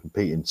was still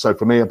competing. So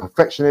for me, a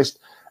perfectionist,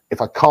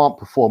 if I can't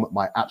perform at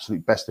my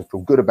absolute best and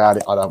feel good about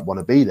it, I don't want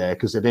to be there,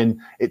 because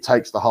then it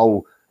takes the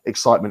whole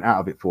excitement out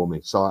of it for me.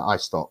 So I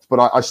stopped.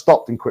 But I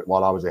stopped and quit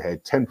while I was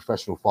ahead. 10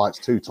 professional fights,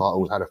 2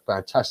 titles, had a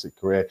fantastic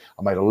career.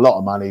 I made a lot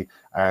of money,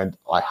 and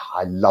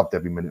I loved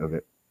every minute of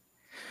it.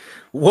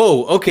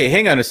 Whoa. Okay.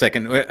 Hang on a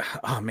second.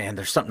 Oh man,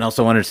 there's something else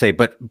I wanted to say,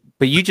 but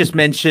you just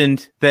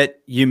mentioned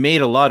that you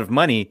made a lot of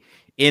money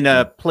in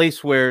a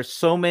place where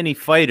so many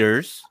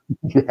fighters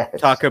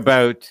talk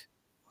about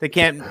they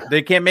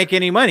can't make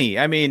any money.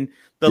 I mean,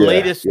 the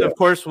latest, of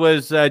course,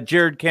 was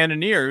Jared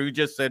Cannonier, who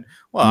just said,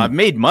 well, I've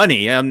made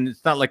money.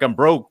 It's not like I'm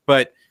broke,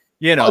 but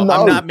you know, I'm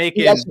not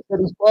making. He actually said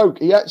he's broke.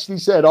 He actually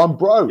said, I'm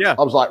broke. Yeah.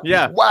 I was like,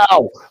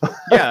 wow.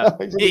 Yeah.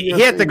 he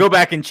had to go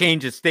back and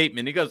change his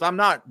statement. He goes, I'm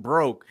not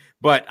broke,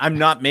 but I'm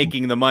not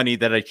making the money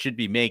that I should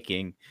be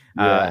making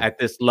at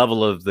this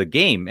level of the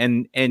game.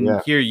 And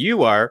here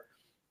you are.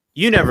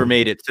 You never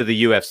made it to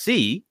the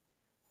UFC,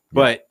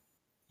 but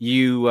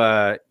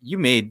you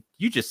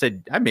just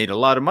said, I made a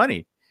lot of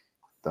money.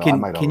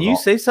 Can you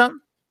say something?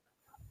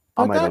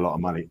 I made a lot of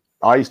money.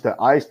 I used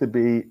to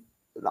be,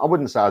 I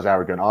wouldn't say I was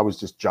arrogant. I was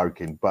just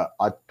joking. But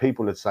I'd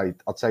say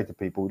to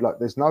people, look,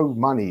 there's no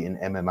money in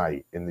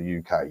MMA in the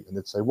UK. And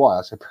they'd say, why?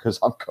 I said, because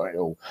I've got it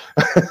all.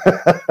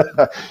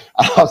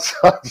 I'm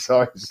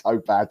sorry, it's so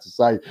bad to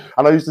say.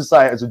 And I used to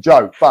say it as a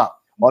joke. But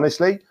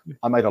honestly,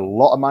 I made a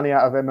lot of money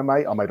out of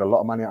MMA. I made a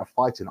lot of money out of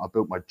fighting. I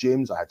built my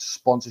gyms. I had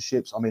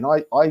sponsorships. I mean,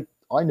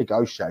 I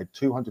negotiated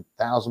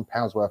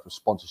 £200,000 worth of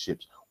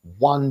sponsorships.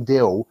 One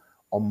deal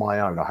on my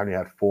own. I only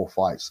had 4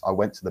 fights. I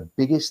went to the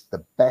biggest,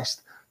 the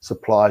best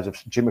suppliers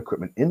of gym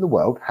equipment in the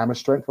world, Hammer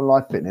Strength and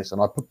Life Fitness, and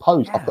I put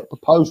a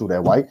proposal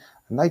their way,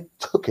 and they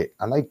took it,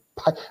 and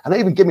they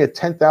even give me a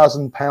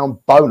 £10,000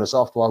 bonus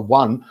after I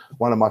won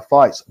one of my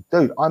fights.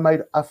 Dude, I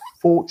made a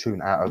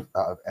fortune out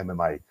of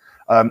MMA.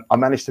 I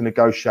managed to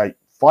negotiate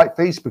fight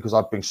fees because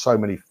I'd bring so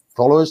many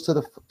followers to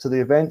the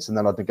events, and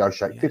then I'd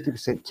negotiate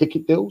 50%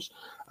 ticket deals,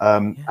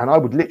 and I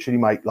would literally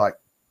make like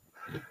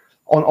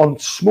on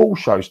small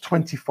shows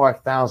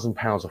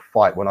 £25,000 a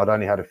fight when I'd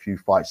only had a few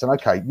fights. And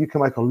okay, you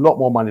can make a lot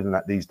more money than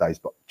that these days,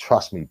 but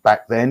trust me,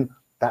 back then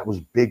that was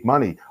big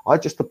money. I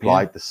just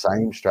applied the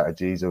same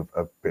strategies of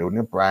building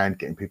a brand,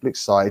 getting people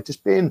excited,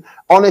 just being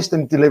honest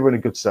and delivering a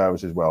good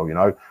service as well, you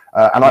know.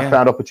 And I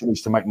found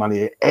opportunities to make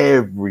money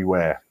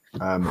everywhere.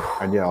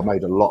 And yeah, I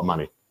made a lot of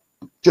money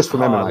just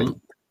from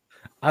MMA.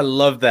 I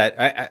love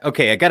that.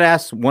 Okay, I got to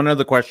ask one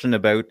other question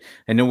about,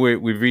 I know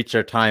we've reached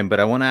our time,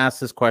 but I want to ask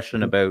this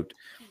question about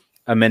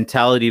a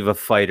mentality of a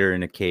fighter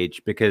in a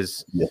cage,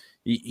 because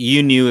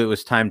you knew it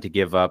was time to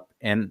give up.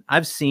 And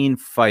I've seen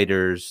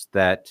fighters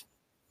that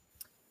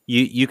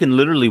you can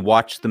literally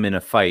watch them in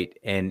a fight,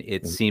 and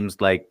it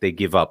seems like they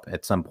give up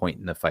at some point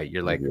in the fight.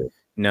 You're like,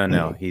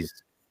 no,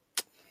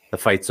 the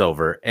fight's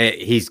over.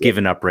 He's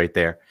given up right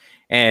there.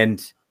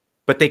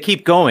 But they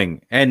keep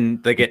going,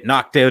 and they get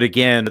knocked out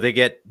again, or they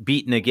get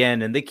beaten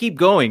again, and they keep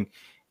going.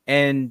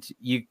 And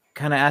you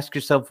kind of ask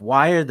yourself,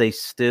 why are they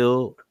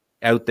still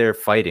out there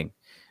fighting?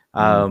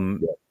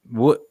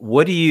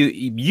 What do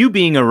you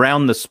being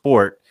around the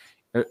sport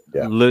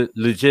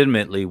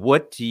legitimately,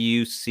 what do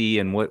you see,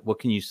 and what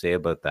can you say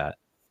about that?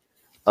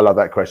 I love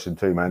that question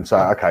too, man. So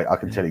okay, I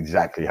can tell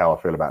exactly how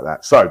I feel about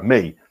that. So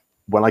me,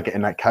 when I get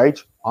in that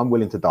cage, I'm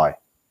willing to die.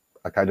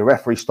 Okay, the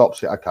referee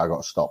stops it, okay, I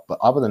got to stop. But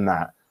other than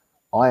that,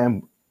 I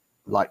am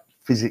like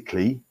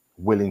physically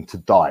willing to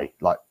die,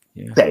 like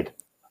dead,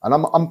 and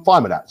I'm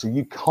fine with that. So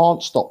you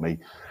can't stop me.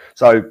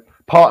 So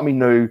part of me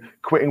knew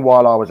quitting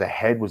while I was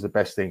ahead was the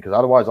best thing, because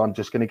otherwise I'm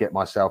just going to get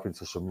myself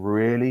into some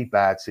really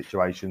bad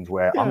situations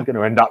where I'm going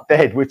to end up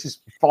dead, which is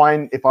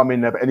fine if I'm in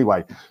there. But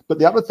anyway, but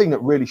the other thing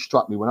that really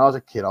struck me when I was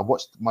a kid, I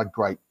watched my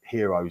great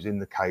heroes in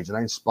the cage, and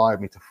they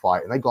inspired me to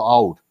fight, and they got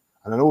old.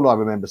 And then all I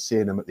remember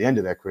seeing them at the end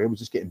of their career was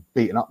just getting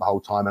beaten up the whole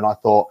time. And I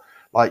thought,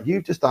 like,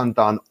 you've just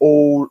undone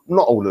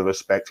not all of the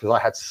respect, because I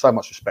had so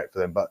much respect for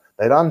them, but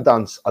they'd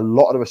undone a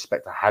lot of the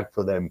respect I had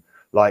for them.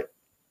 Like,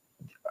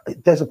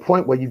 there's a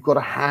point where you've got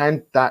to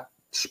hand that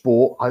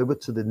sport over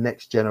to the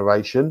next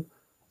generation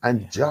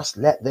and just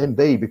let them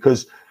be,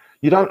 because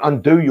you don't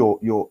undo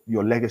your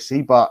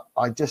legacy. But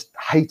I just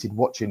hated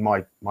watching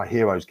my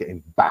heroes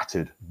getting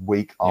battered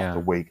week after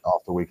week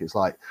after week. It's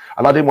like,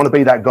 and I didn't want to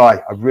be that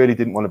guy. I really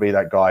didn't want to be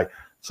that guy.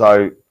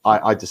 So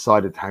I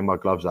decided to hang my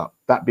gloves up.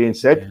 That being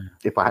said,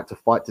 if I had to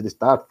fight to this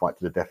day, I'd fight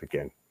to the death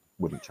again.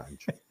 Wouldn't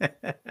change.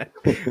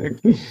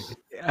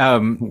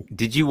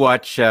 Did you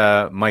watch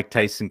Mike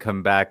Tyson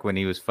come back when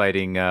he was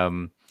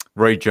fighting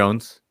Roy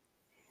Jones?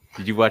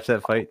 Did you watch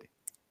that fight?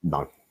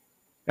 No.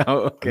 Oh,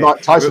 okay.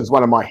 Mike Tyson's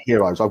one of my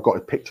heroes. I've got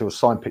a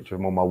signed picture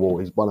of him on my wall.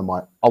 He's one of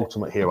my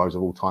ultimate heroes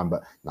of all time,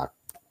 but no.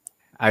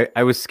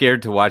 I was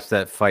scared to watch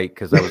that fight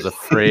because I was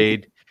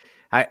afraid.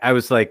 I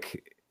was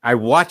like, I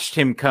watched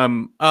him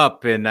come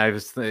up, and I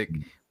was like,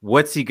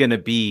 what's he gonna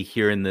be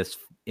here in this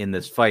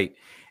fight?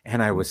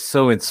 And I was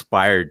so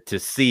inspired to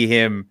see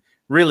him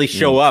really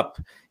show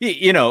up.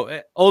 You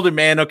know, older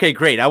man. Okay,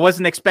 great. I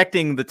wasn't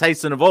expecting the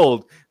Tyson of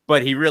old,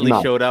 but he really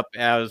No. showed up.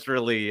 I was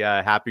really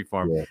happy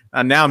for him.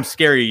 Yeah. Now I'm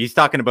scary. He's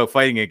talking about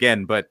fighting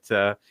again, but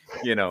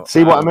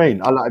see what I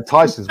mean?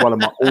 Tyson's one of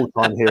my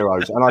all-time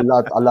heroes, and I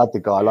love the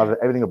guy. I love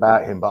everything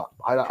about him, but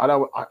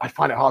I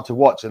find it hard to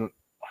watch, and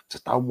I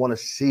just don't want to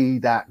see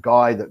that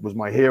guy that was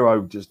my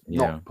hero just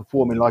not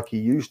performing like he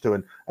used to.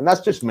 And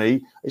that's just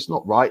me. It's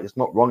not right. It's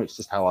not wrong. It's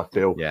just how I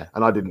feel. Yeah.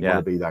 And I didn't want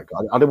to be that guy.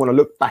 I didn't want to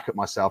look back at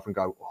myself and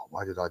go, oh,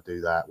 why did I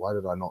do that? Why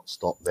did I not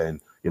stop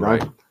then? You know,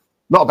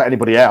 not about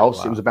anybody else.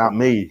 Wow. It was about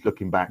me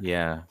looking back.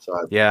 Yeah.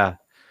 So yeah.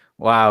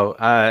 Wow.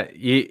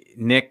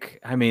 Nick,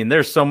 I mean,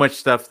 there's so much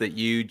stuff that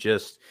you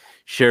just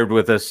shared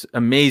with us.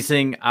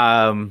 Amazing.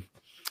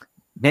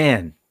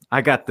 Man,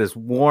 I got this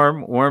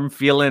warm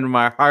feeling in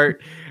my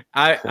heart.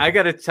 I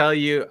got to tell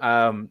you,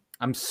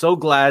 I'm so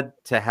glad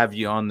to have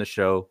you on the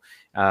show.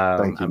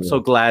 I'm so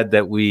glad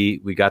that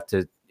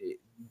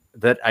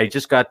that I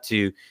just got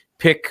to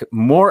pick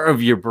more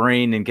of your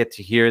brain and get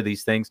to hear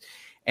these things.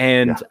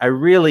 And I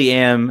really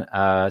am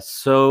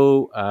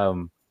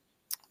so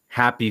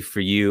happy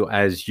for you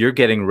as you're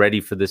getting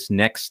ready for this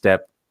next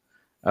step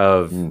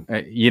of,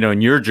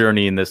 in your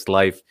journey in this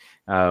life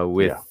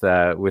with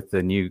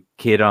the new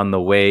kid on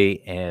the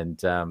way. And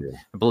I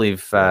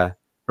believe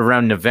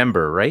around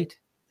November, right?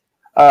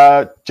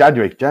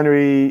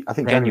 January, I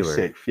think January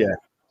 6th. Yeah.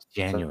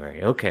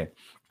 January. Okay.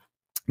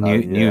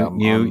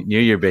 New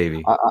year,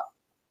 baby.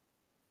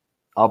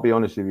 I'll be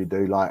honest with you,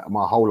 dude. Like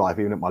my whole life,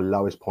 even at my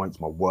lowest points,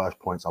 my worst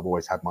points, I've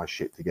always had my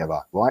shit together.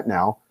 Right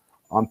now,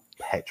 I'm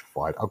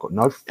petrified. I've got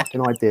no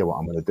fucking idea what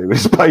I'm going to do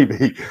with this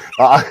baby.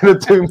 I'm going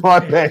to do my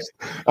best.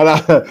 And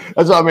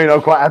that's what I mean.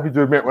 I'm quite happy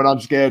to admit when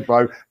I'm scared,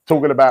 bro.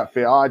 Talking about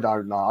fear, I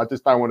don't know. I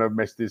just don't want to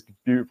mess this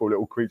beautiful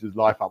little creature's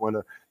life up. I want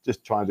to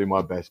just try and do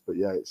my best. But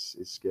yeah, it's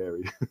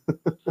scary.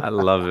 I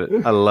love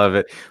it. I love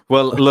it.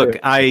 Well, look,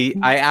 I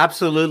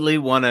absolutely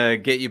want to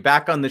get you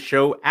back on the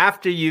show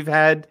after you've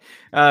had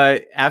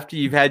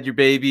your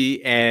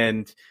baby,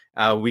 and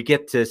we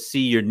get to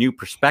see your new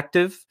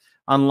perspective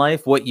on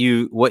life, what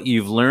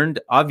you've learned.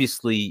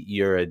 Obviously,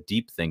 you're a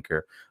deep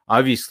thinker.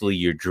 Obviously,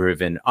 you're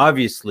driven.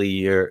 Obviously,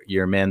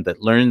 you're a man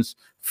that learns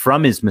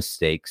from his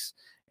mistakes.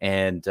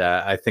 And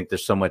I think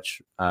there's so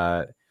much.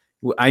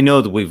 I know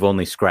that we've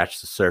only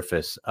scratched the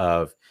surface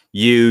of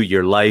you,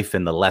 your life,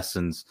 and the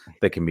lessons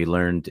that can be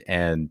learned.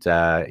 And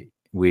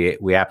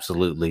we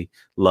absolutely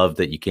love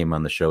that you came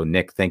on the show.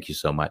 Nick, thank you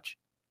so much.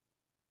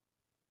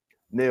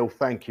 Neil,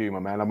 thank you, my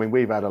man. I mean,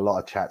 we've had a lot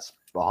of chats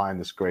behind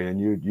the screen,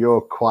 and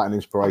you're quite an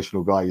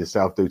inspirational guy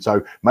yourself, dude.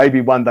 So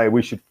maybe one day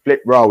we should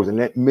flip roles and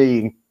let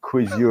me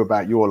quiz you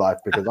about your life,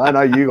 because I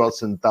know you got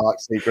some dark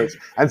secrets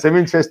and some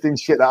interesting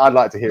shit that I'd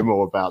like to hear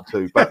more about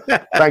too. But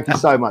thank you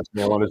so much,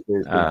 Neil. Honestly,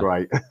 it's been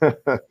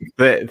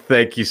great.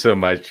 Thank you so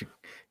much.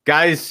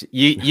 Guys,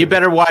 you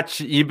better watch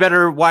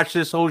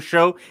this whole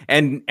show,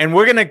 and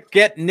we're gonna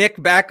get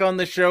Nick back on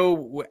the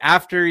show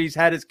after he's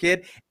had his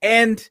kid,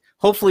 and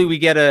hopefully we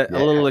get a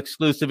little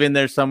exclusive in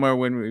there somewhere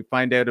when we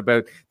find out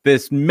about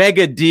this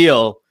mega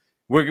deal.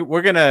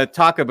 We're gonna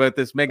talk about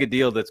this mega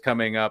deal that's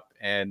coming up,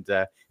 and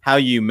how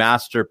you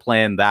master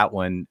plan that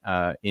one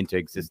into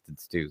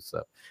existence too.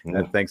 So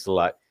thanks a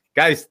lot,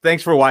 guys.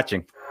 Thanks for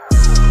watching.